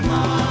my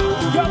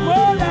mind. You're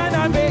more than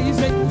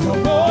amazing.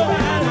 You're more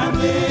than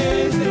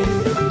amazing.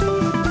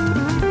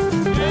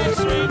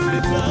 Extremely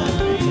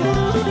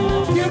glorious.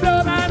 You blow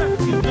my mind.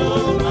 You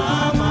blow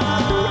my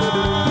mind.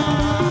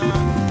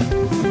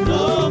 You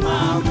blow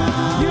my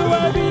mind. You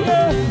are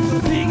bigger,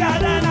 bigger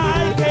than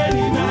I can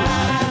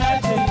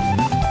imagine.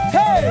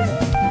 Hey,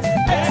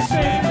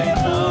 extremely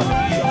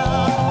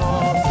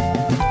glorious.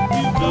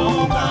 You blow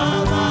my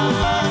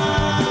mind.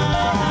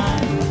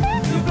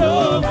 You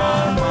blow my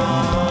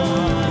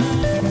mind.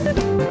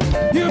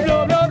 You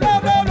blow, blow, blow,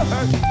 blow, blow.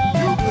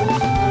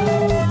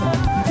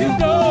 You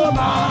blow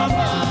my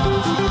mind.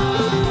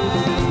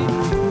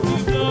 You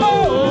blow, oh,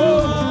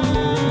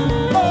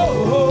 oh,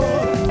 oh.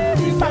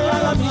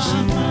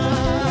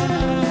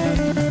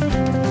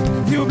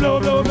 You blow,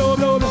 blow, blow,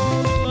 blow, blow.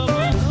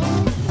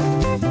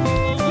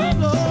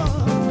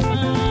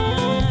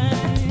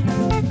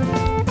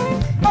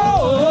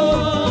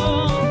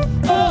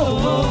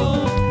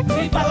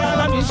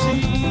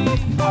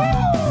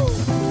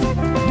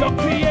 Your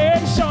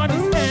creation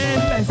is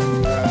endless.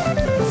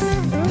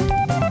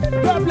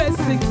 Your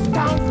blessings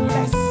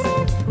countless.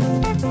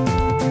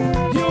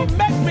 You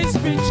make me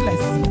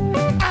speechless.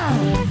 Ah,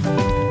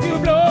 you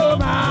blow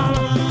my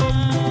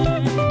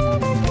mind.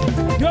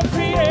 Your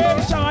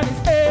creation is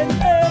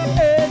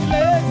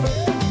endless.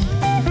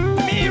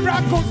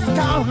 Miracles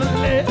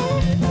countless.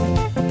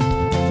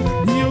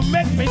 You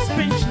make me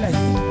speechless.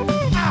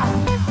 Ah,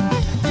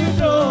 you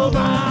blow my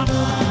mind.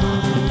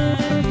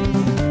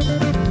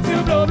 You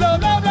blow, blow,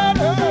 blow, blow,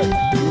 blow.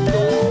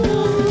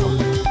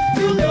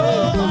 You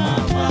blow my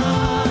mind.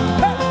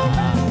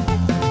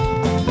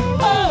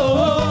 Oh,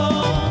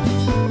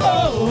 oh,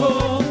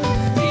 oh,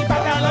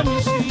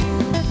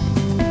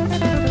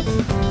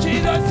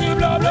 Jesus, you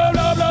blow, blow,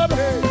 blow, blow,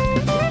 blow.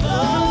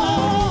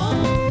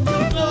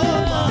 You blow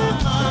my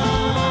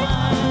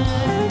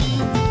mind.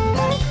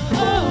 Oh,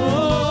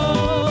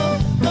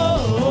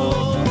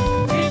 oh,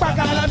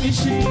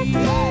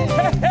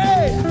 hey,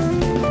 hey.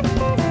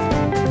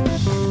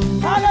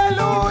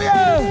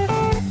 Hallelujah.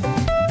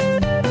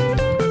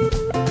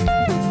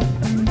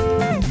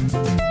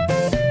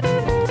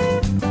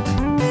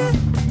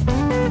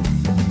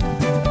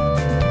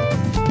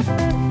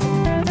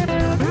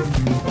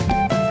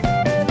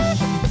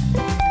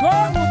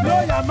 God will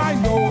blow your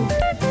mind, oh.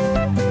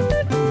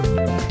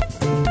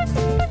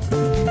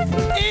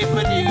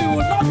 Even you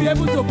will not be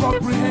able to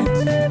comprehend.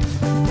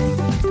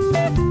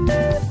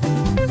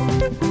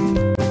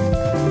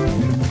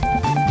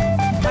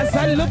 As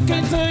I look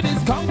into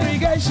this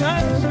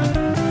congregation,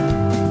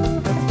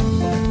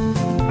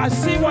 I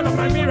see one of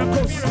my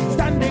miracles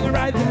standing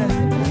right there,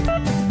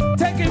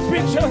 taking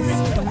pictures.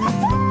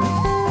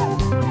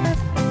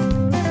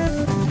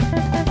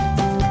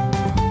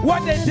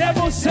 What the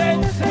devil said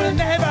will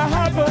never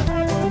happen,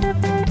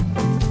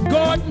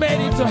 God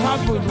made it to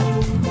happen.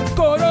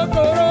 Koro,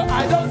 koro,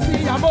 I don't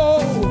see a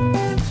more.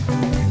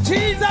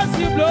 Jesus,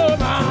 you blow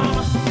my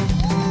mind.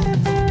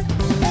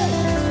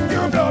 You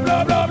blow,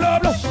 blow, blow, blow,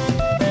 blow.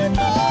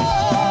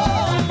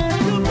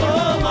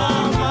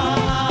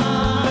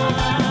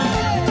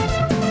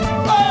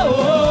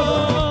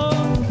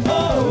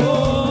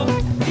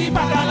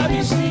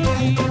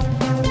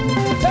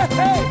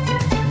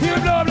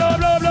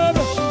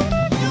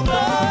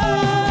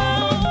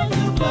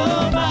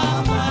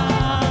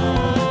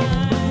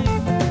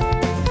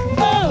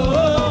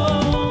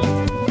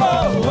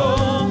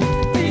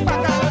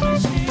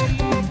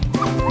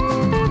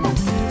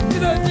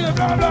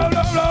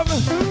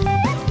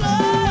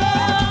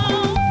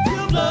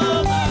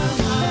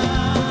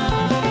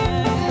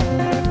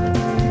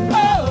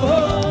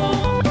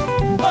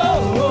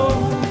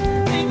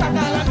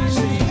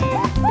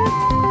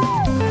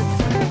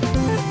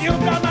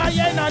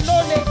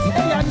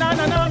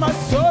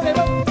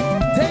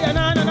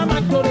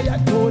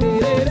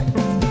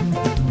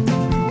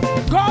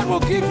 God will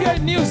give you a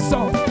new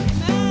song.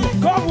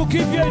 God will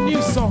give you a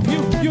new song.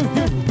 You.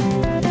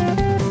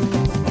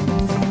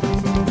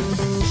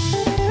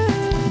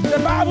 The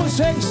Bible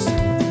says,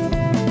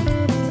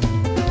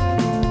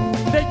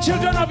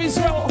 children of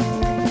Israel,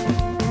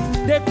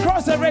 they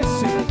crossed the Red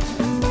Sea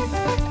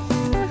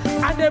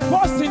and they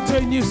burst into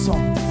a new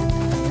song.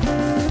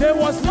 There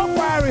was no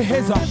choir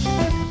rehearsal.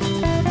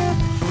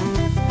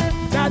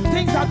 There are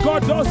things that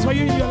God does for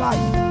you in your life.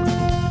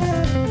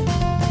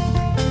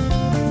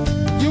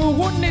 You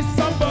won't need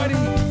somebody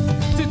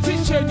to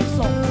teach you a new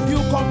song. You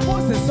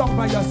compose the song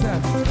by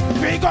yourself.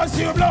 Because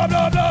you blow,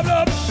 blow, blow,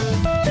 blow.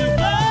 You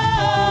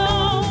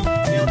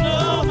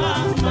blow my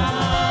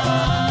mind.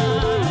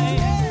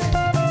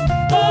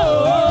 Oh,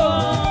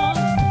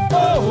 oh,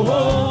 oh,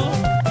 oh.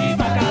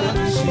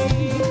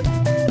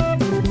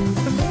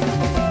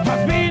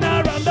 I've been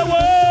around the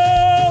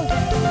world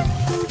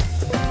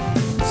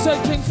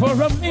searching for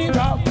a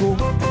miracle.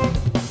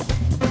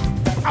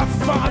 I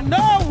found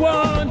no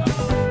one,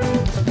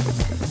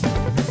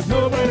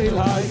 nobody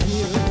like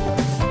you.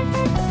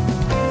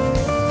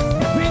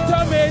 Been to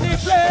many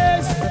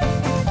places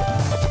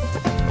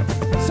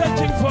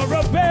searching for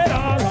a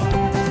better life.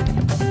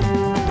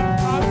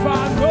 I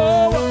found no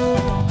one,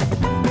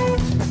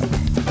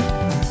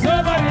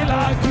 nobody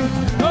like you,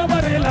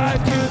 nobody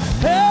like you.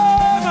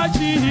 Hey, my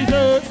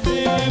Jesus.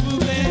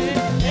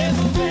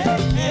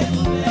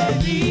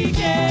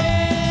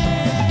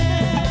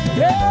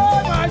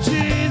 Yeah, my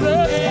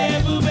Jesus.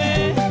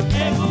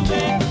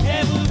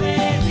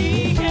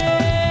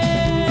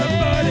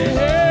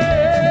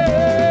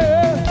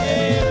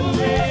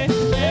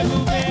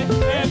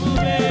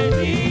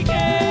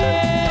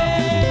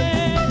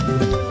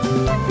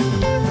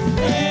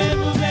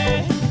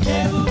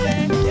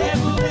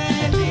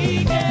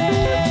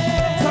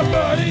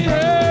 Somebody, somebody,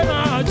 hey,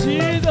 my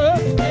Jesus.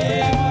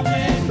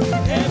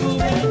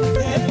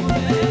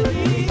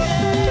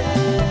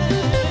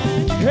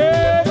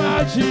 Hey,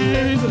 my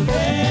Jesus.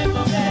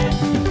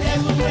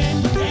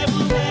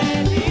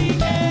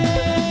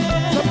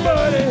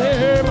 Somebody,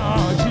 hey, my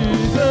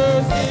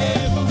Jesus.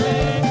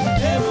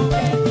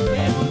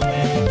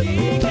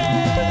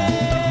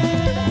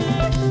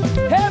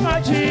 Hey, my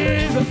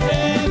Jesus.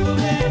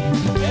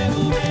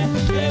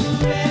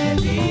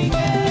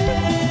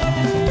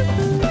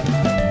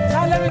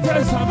 Now let me tell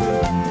you something.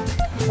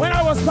 When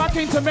I was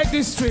packing to make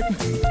this trip,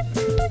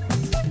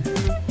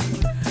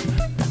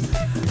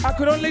 I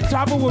could only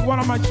travel with one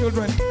of my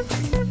children.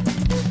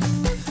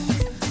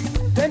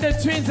 Then the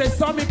twins, they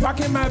saw me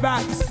packing my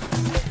bags.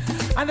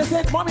 And they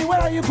said, Mommy, where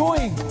are you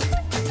going?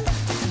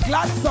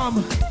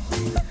 Gladsome,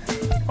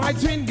 my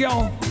twin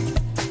girl.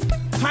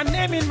 Her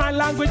name in my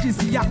language is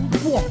Yang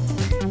Po.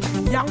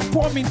 Yang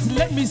Po means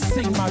let me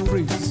sing my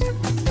praise.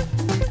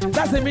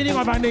 That's the meaning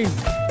of her name.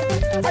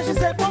 And she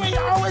said, Mommy,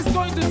 you're always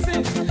going to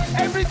sing.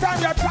 Every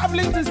time you're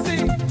traveling to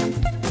sing.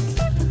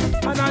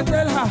 And I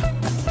tell her,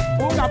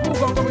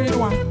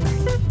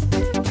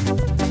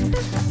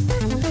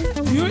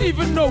 do you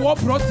even know what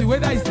brought you?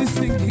 Whether it's this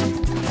singing?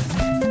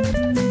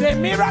 The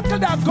miracle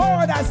that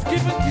God has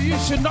given to you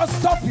should not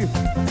stop you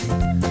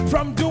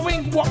from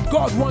doing what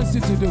God wants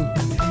you to do.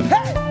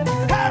 Hey,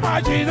 hey,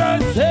 my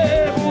Jesus,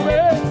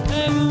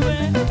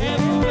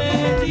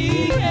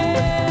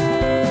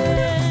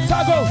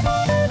 Tago.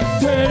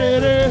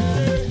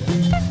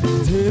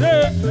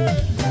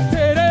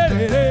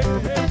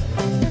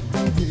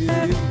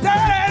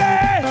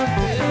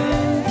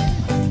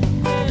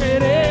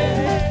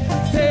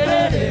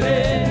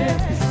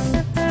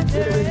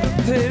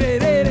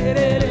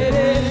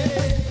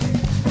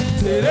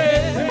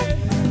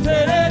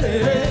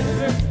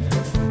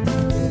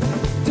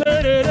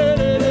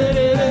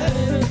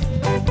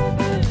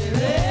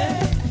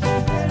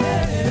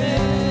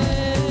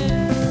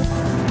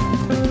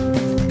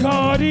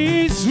 God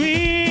is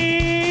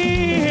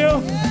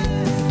real.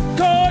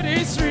 God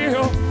is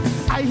real.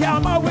 I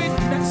am a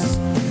witness.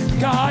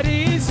 God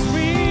is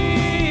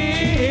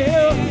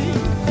real.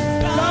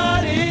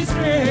 God is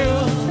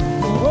real.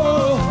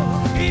 Oh,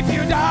 if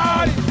you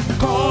doubt it,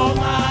 call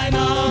my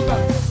number.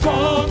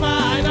 Call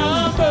my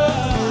number.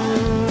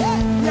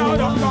 No,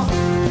 no, no.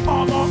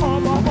 Call my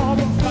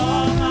number.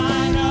 Call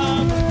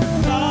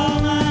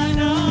my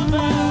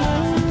number.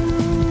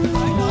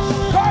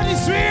 God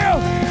is real.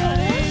 God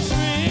is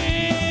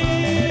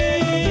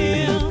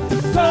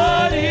real.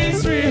 God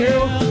is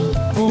real.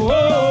 Oh,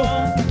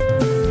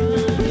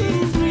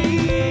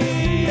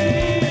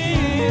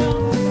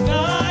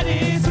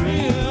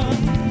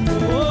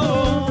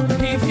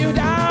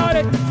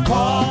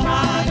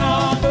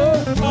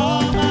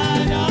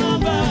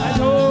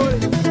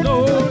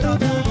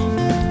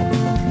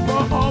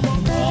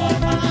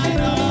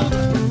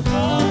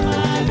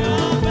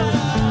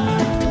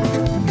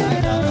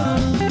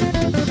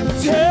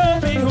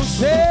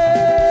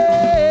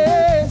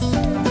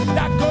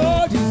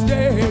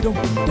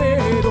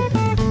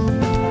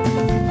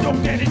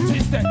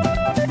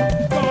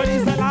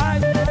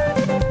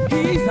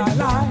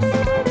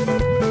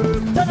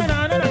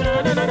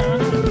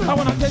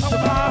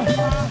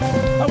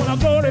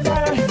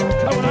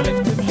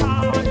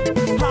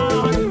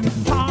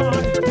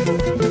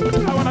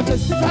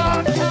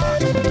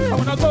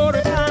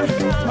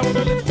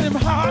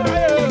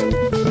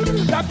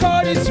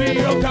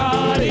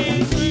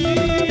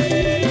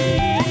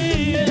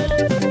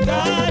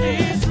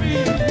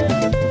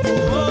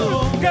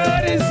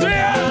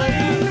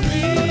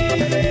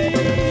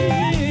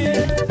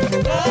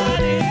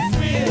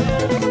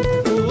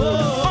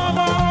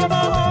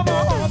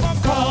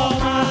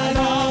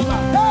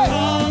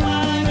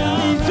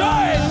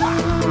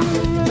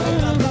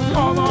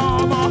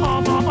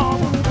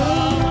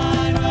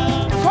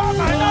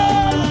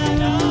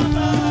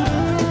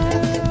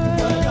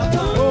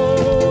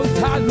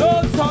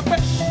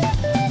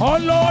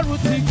 Ọlọ́run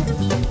ti kú,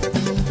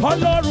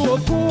 Ọlọ́run ò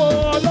kú o,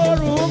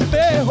 Ọlọ́run ń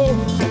bẹ o.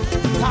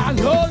 Ta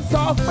ló ń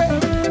sọ pé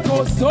kò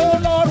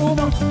sọ́lọ́run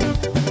mọ́?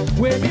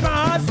 Wèmí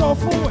máa sọ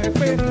fún ẹ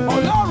pé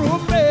Ọlọ́run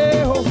ń bẹ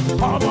o.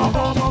 Ọmọ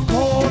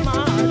kò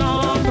máa nà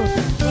mọ́.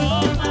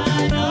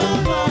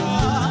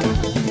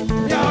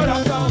 Yàrá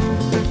kan.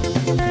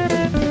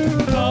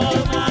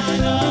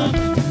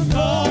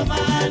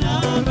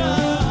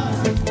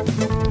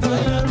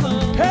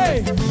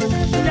 Hey,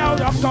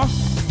 yàrá kan.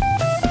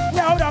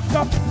 Yàrá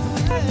kan.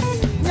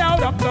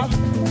 Yàrá kan.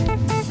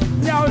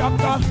 Yàrá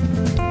kan.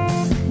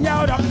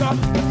 Yàrá kan.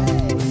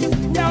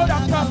 Yàrá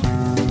kan.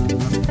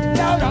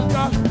 Yàrá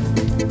kan.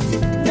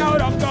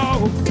 Yàrá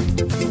kan.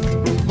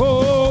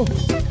 Oh.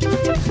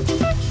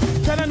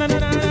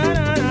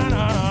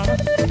 Ta-na-na-na-na-na-na-na.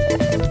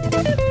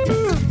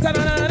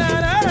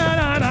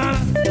 Ta-na-na-na-na-na-na-na.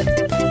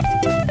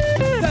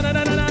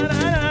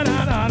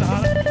 Ta-na-na-na-na-na-na-na.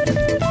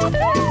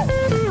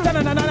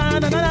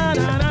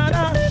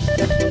 Ta-na-na-na-na-na-na-na.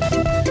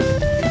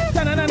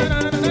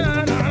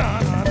 Ta-na-na-na-na-na-na-na.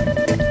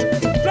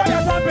 Blow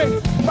your trumpet.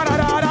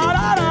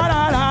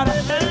 Ba-da-da-da-da-da-da-da.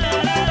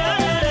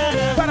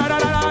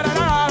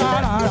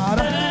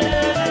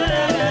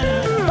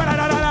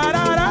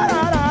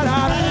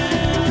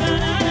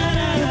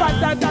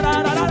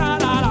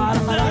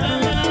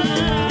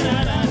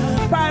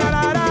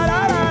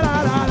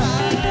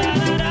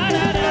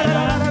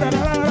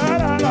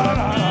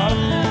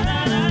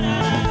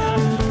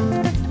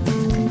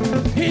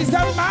 He's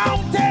a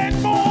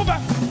mountain mover,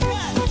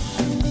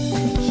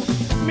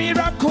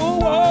 miracle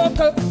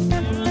worker,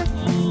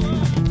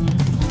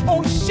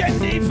 ocean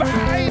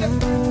divider,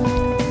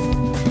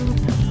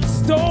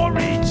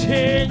 story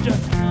changer.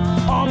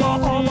 Call my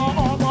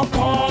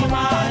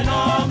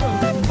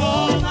number.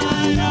 Call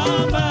my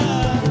number.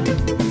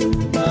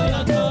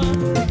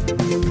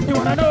 You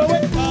wanna know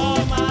it?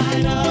 Call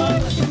my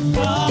number.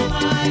 Call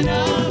my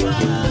number.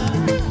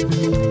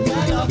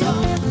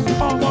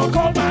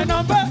 Call my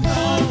number.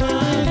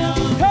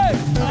 Hey.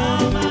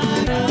 Call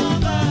my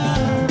number.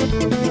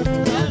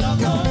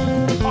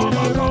 Call my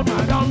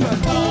number.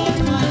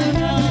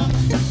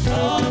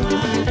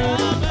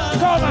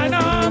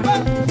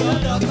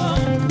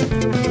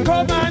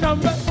 Call my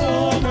number.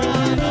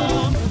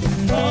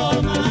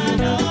 Call my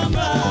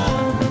number.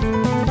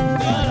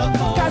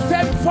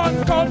 Cassette phone,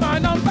 call my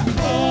number.